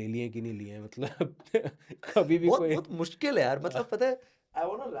लाइसेंस ले लिए कि नहीं लिए हैं. मतलब कभी भी बहुत कोई बहुत मुश्किल है यार. मतलब पता है, I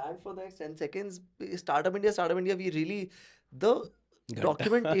want to rant for the next 10 seconds. Startup India, we really, the घंटा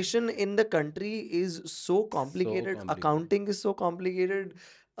documentation in the country is so complicated. complicated. Accounting is so complicated.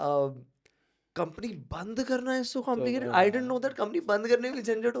 Uh, company बंद करना is so तो complicated. I didn't know that company बंद करने में भी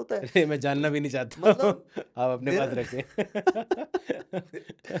झंझट होता है. अरे मैं जानना भी नहीं चाहता हूँ. मतलब आप अपने पास there- रखें.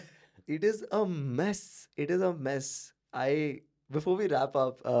 it is a mess. It is a mess. Before we wrap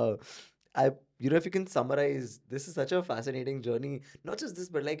up, if you can summarize, this is such a fascinating journey. Not just this,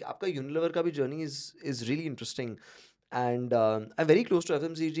 but like आपका Unilever का भी journey is really interesting. And I'm very close to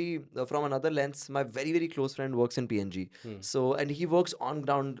FMCG from another lens. My very, very close friend works in PNG. So, and he works on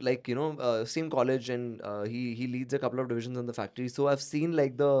ground, like, same college, and he leads a couple of divisions in the factory. So I've seen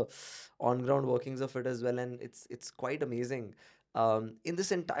like the on ground workings of it as well, and it's quite amazing. In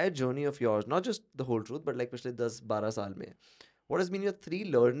this entire journey of yours, not just the whole truth, but like पिछले 10-12 साल में, what has been your 3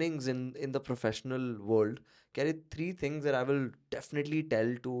 learnings in the professional world? Carry 3 things that I will definitely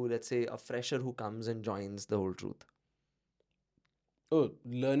tell to, let's say, a fresher who comes and joins the whole truth. Oh,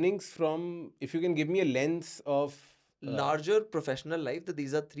 learnings from, if you can give me a lens of Larger professional life, that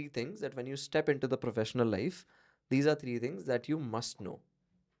these are 3 things that when you step into the professional life, these are 3 things that you must know.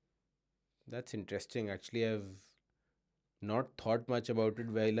 That's interesting. Actually, I've not thought much about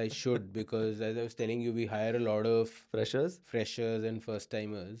it while I should, because as I was telling you, we hire a lot of freshers and first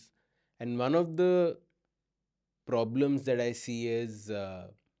timers. And one of the problems that I see is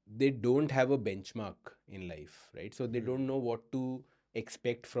they don't have a benchmark in life, right? So they don't know what to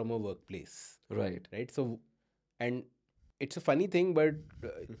expect from a workplace. Right. So, and it's a funny thing, but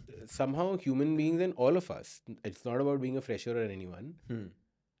somehow human beings, and all of us, it's not about being a fresher or anyone.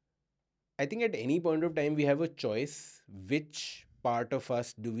 I think at any point of time we have a choice which part of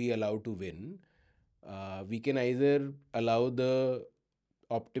us do we allow to win. We can either allow the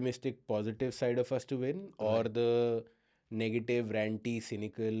optimistic, positive side of us to win, or the negative, ranty,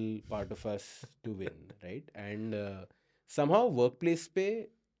 cynical part of us to win, right? And somehow workplace pe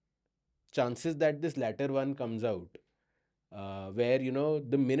chances that this latter one comes out, where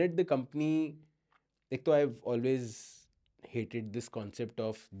the minute the company, like, so I've always hated this concept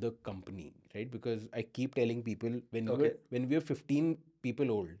of the company, right? Because I keep telling people when we were 15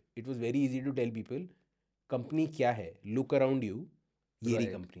 people old, it was very easy to tell people company क्या है, look around you, ये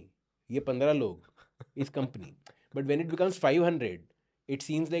रही company, ये 15 लोग is company. But when it becomes 500, it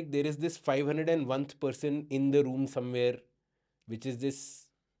seems like there is this 501th person in the room somewhere, which is this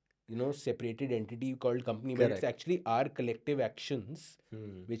separated entity called company. But it's actually our collective actions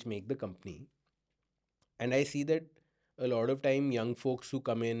which make the company. And I see that a lot of time young folks who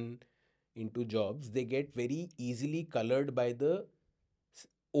come into jobs, they get very easily colored by the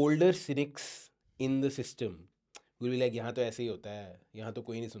older cynics in the system. Will be like, यहाँ तो ऐसे ही होता है, यहाँ तो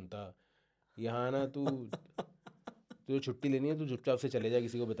कोई नहीं सुनता, यहाँ ना तू छुट्टी लेनी है तो चुपचाप से चले जा,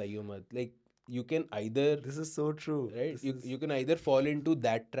 किसी को बताइयो मत. Like, you can either, This is so true. right, This you is. can either fall into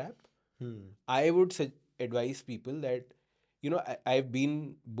that trap. Hmm. I would advise people that, I've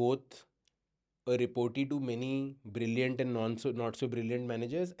been both a reportee to many brilliant and not so brilliant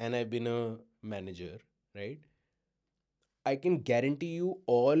managers, and I've been a manager, right? I can guarantee you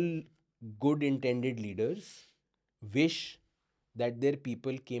all good intended leaders wish that their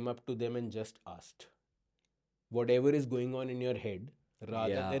people came up to them and just asked whatever is going on in your head,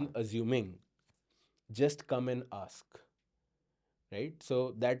 rather Yeah. than assuming. Just come and ask, right? So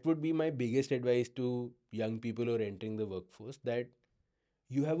that would be my biggest advice to young people who are entering the workforce, that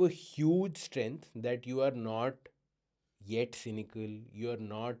you have a huge strength, that you are not yet cynical, you are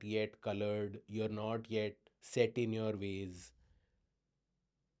not yet colored, you are not yet set in your ways.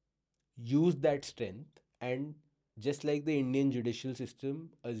 Use that strength, and just like the Indian judicial system,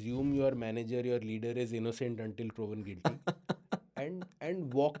 assume your manager, your leader is innocent until proven guilty,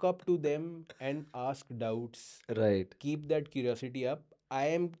 and walk up to them and ask doubts. Right. Keep that curiosity up. I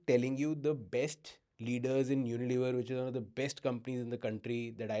am telling you, the best leaders in Unilever, which is one of the best companies in the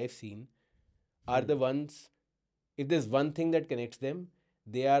country that I've seen, are Hmm. the ones, if there's one thing that connects them,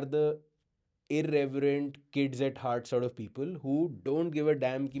 they are the irreverent kids at heart sort of people who don't give a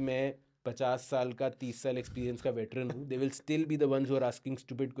damn कि मैं 50 साल का 30 साल experience का veteran हूँ. They will still be the ones who are asking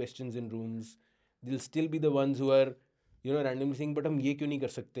stupid questions in rooms. They'll still be the ones who are, randomly saying, but हम ये क्यों नहीं कर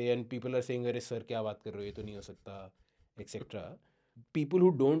सकते, and people are saying, अरे सर क्या बात कर रहे हो, ये तो नहीं हो सकता, etc. People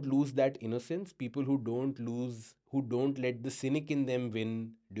who don't lose that innocence, people who don't let the cynic in them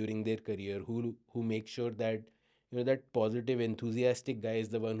win during their career, who make sure that, that positive enthusiastic guy is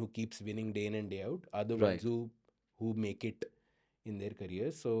the one who keeps winning day in and day out, are the ones Right. who make it in their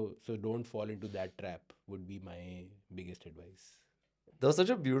careers. So don't fall into that trap, would be my biggest advice. That was such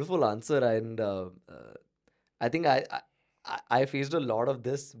a beautiful answer, and I think I faced a lot of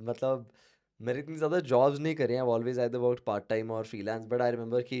this. मतलब मैंने इतनी ज़्यादा jobs नहीं करी हैं. I've always either worked part time or freelance. But I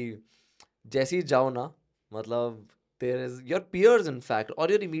remember कि जैसे ही जाओ ना, मतलब there is your peers, in fact, or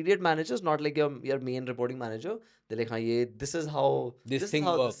your immediate managers, not like your main reporting manager. They're like, हाँ ये this is how This this is thing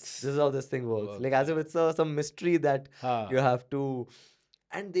how this works. this is how this thing works. Like as if Yeah. it's some mystery that Ha. you have to,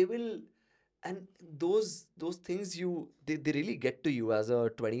 and they will, and those things they really get to you as a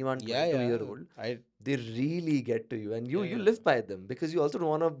 21 Yeah, 22-year yeah. old. They really get to you, and you Yeah. live by them because you also don't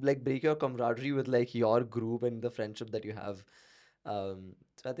want to like break your camaraderie with like your group and the friendship that you have.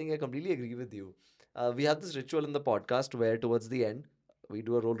 So I think I completely agree with you. We have this ritual in the podcast where towards the end we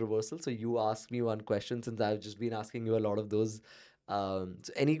do a role reversal. So you ask me one question since I've just been asking you a lot of those.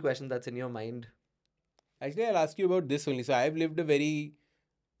 So any question that's in your mind? Actually, I'll ask you about this only. So I've lived a very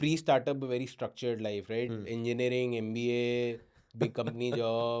pre-startup, a very structured life, right? Hmm. Engineering, MBA, big company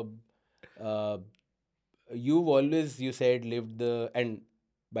job. Uh, you've always, you said, lived and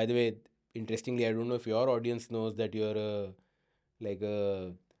by the way, interestingly, I don't know if your audience knows that you're like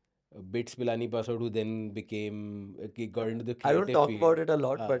a Bits Pilani pass out who then got into the I don't creative talk field. about it a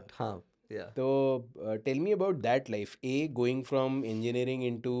lot, Uh, but huh, yeah. so tell me about that life. Going from engineering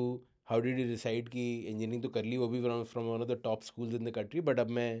into, how did you decide कि engineering तो कर ली, वो भी from one of the top schools in the country, but अब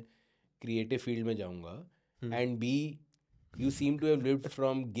मैं creative field में जाऊँगा. Hmm. And B, you seem to have lived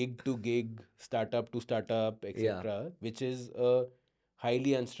from gig to gig, startup to startup, Yeah. etc., which is a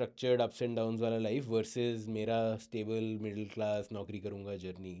highly unstructured ups and downs वाला life versus मेरा stable middle class नौकरी करूँगा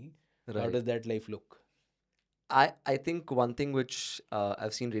journey. How Right. does that life look? I think one thing which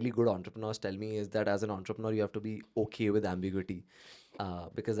I've seen really good entrepreneurs tell me is that as an entrepreneur, you have to be okay with ambiguity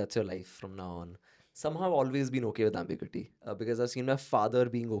because that's your life from now on. Somehow, I've always been okay with ambiguity because I've seen my father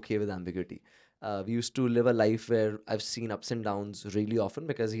being okay with ambiguity. We used to live a life where I've seen ups and downs really often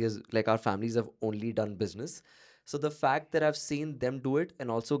because he is like our families have only done business. So the fact that I've seen them do it and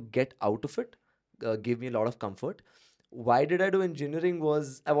also get out of it gave me a lot of comfort. Why did I do engineering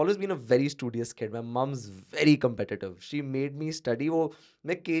was I've always been a very studious kid. My mom's very competitive. She made me study. वो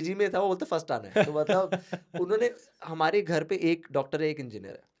मैं KG में था वो बोलते first आना है तो मतलब उन्होंने हमारे घर पे एक डॉक्टर है एक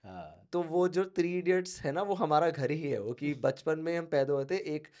इंजीनियर है हाँ. तो वो जो थ्री इडियट्स है ना वो हमारा घर ही है वो कि बचपन में हम पैदा हुए थे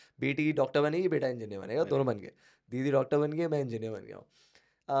एक बेटी डॉक्टर बनेगी बेटा इंजीनियर बनेगा दोनों बन गए दीदी डॉक्टर बन गई मैं इंजीनियर बन गया हूँ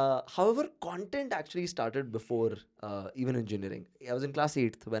however, content actually started before even engineering. I was in class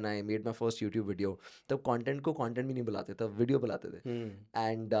 8th when I made my first YouTube video. तब content को content भी नहीं बुलाते तब video बुलाते थे.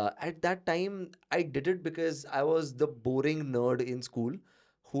 And at that time, I did it because I was the boring nerd in school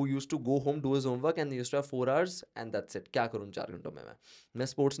who used to go home, do his homework, and used to have 4 hours, and that's it. क्या करूँ 4 घंटों में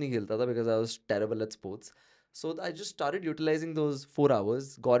मैं sports नहीं खेलता था because I was terrible at sports. So I just started utilizing those 4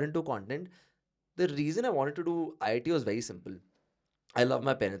 hours, got into content. The reason I wanted to do IIT was very simple. I love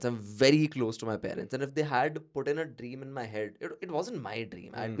my parents. I'm very close to my parents. And if they had put in a dream in my head, it wasn't my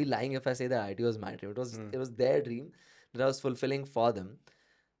dream. I'd be lying if I say that IT was my dream. It was their dream that I was fulfilling for them.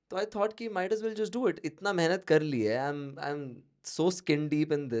 So I thought कि might as well just do it. इतना मेहनत कर ली है. I'm so skin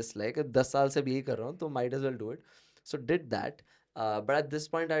deep in this. Like 10 साल से भी यही कर रहा हूँ, तो might as well do it. So did that. But at this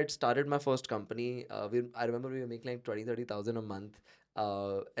point, I had started my first company. I remember we were making like 20,000-30,000 a month.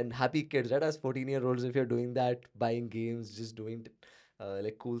 And happy kids, right? As 14-year-olds, if you're doing that, buying games, just doing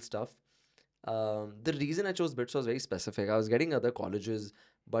like cool stuff. The reason I chose BITS was very specific. I was getting other colleges,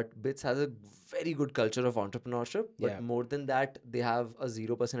 but BITS has a very good culture of entrepreneurship. But Yeah. more than that, they have a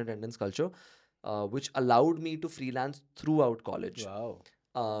 0% attendance culture, which allowed me to freelance throughout college. Wow.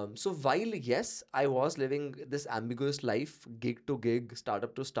 So while yes, I was living this ambiguous life, gig to gig,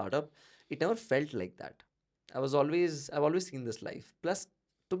 startup to startup, it never felt like that. I've always seen this life. Plus,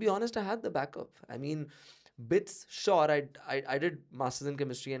 to be honest, I had the backup. I mean, bits, sure, I did masters in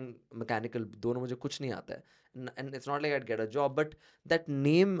chemistry and mechanical. दोनों मुझे कुछ नहीं आता है. And it's not like I'd get a job, but that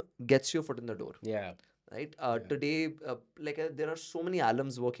name gets your foot in the door. Yeah. Right? Today, there are so many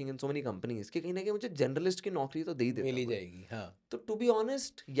alums working in so many companies कि कहीं ना कहीं मुझे generalist की नौकरी तो दे ही देता मिल ही कोई. जाएगी. हाँ. So to be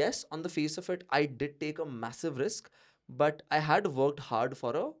honest, yes, on the face of it, I did take a massive risk, but I had worked hard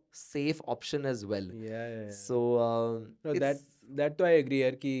for a safe option as well. Yeah. So No, that तो I agree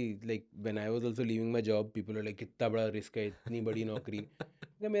यार कि like when I was also leaving my job, people are like कितना बड़ा risk है, इतनी बड़ी नौकरी.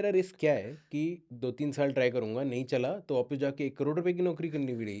 क्या मेरा रिस्क क्या है कि 2-3 साल ट्राई करूंगा, नहीं चला तो वापस जाके 1 करोड़ रुपए की नौकरी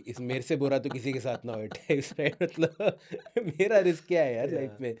करनी पड़ी. इस मेरे से बुरा तो किसी के साथ ना हो. मतलब मेरा रिस्क क्या है यार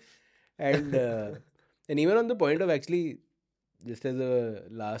लाइफ में. And even on the point of actually, just as a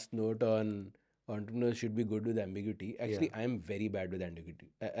last note on entrepreneurs should be good with ambiguity. Actually, I'm very bad with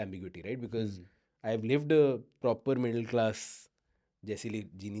ambiguity, right? Because I've lived a proper middle class जैसी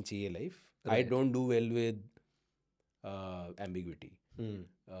जीनी चाहिए life. I Right. don't do well with ambiguity.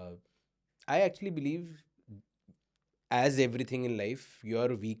 I actually believe, as everything in life, your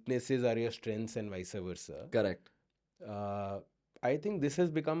weaknesses are your strengths and vice versa. Correct. I think this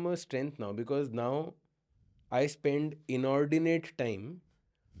has become a strength now because now I spend inordinate time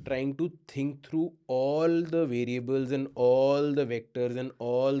trying to think through all the variables and all the vectors and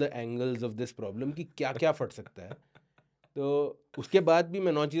all the angles of this problem कि क्या क्या फट सकता है. तो उसके बाद भी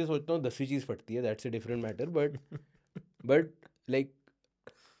मैं 9 चीज़ें सोचता हूँ, 10वीं चीज़ फटती है. That's a different matter. But like,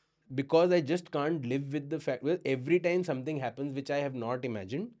 because I just can't live with the fact that every time something happens which I have not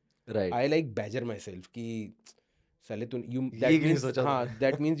imagined, Right. I like badger myself कि साले तू ये क्यों नहीं सोचा हाँ, तूने?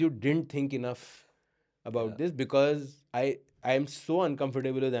 that means you didn't think enough about this, because I am so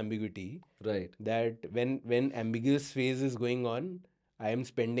uncomfortable with ambiguity Right. that when ambiguous phase is going on, I am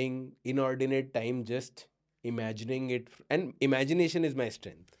spending inordinate time just imagining it, and imagination is my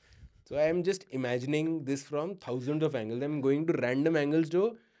strength. So I am just imagining this from thousands of angles. I'm going to random angles जो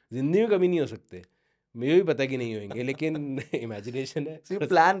जिंदगी में कभी नहीं हो सकते. मुझे भी पता कि नहीं होंगे, लेकिन imagination है. So you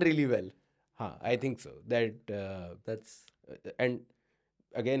plan really well. हाँ, I think so. That That's and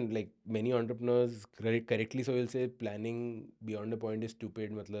again, like many entrepreneurs correctly so will say, planning beyond a point is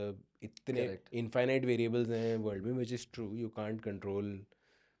stupid. मतलब इतने Correct. infinite variables हैं world में, which is true. You can't control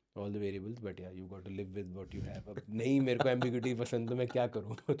all the variables, but yeah, you got to live with what you have. अब नहीं मेरे को ambiguity पसंद, तो मैं क्या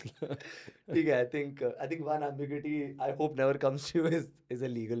करूँ. मतलब ठीक है. I think one ambiguity I hope never comes to you is a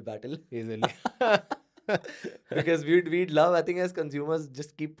legal battle. easily. Because we'd love, I think, as consumers,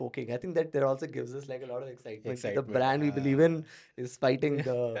 just keep poking. I think that also gives us like a lot of excitement. The Excitement, brand we believe in is fighting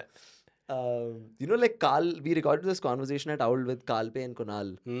the like Carl, we recorded this conversation at Owl with Kalpe and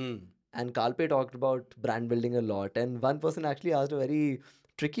Kunal, and Kalpe talked about brand building a lot, and one person actually asked a very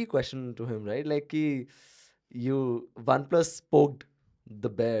tricky question to him, right? Like OnePlus poked the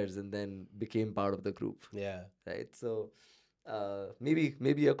bears and then became part of the group, Yeah. right? So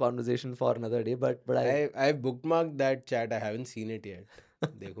maybe a conversation for another day, but I've bookmarked that chat. I haven't seen it yet.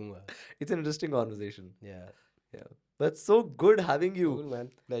 देखूंगा. it's an interesting conversation. Yeah. But so good having you. Cool,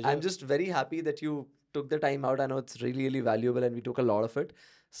 man. Pleasure. I'm just very happy that you took the time out. I know it's really, really valuable and we took a lot of it.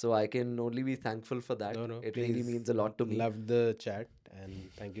 So I can only be thankful for that. No, It really please. means a lot to me. Loved the chat, and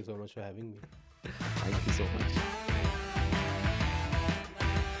thank you so much for having me. Thank you so much.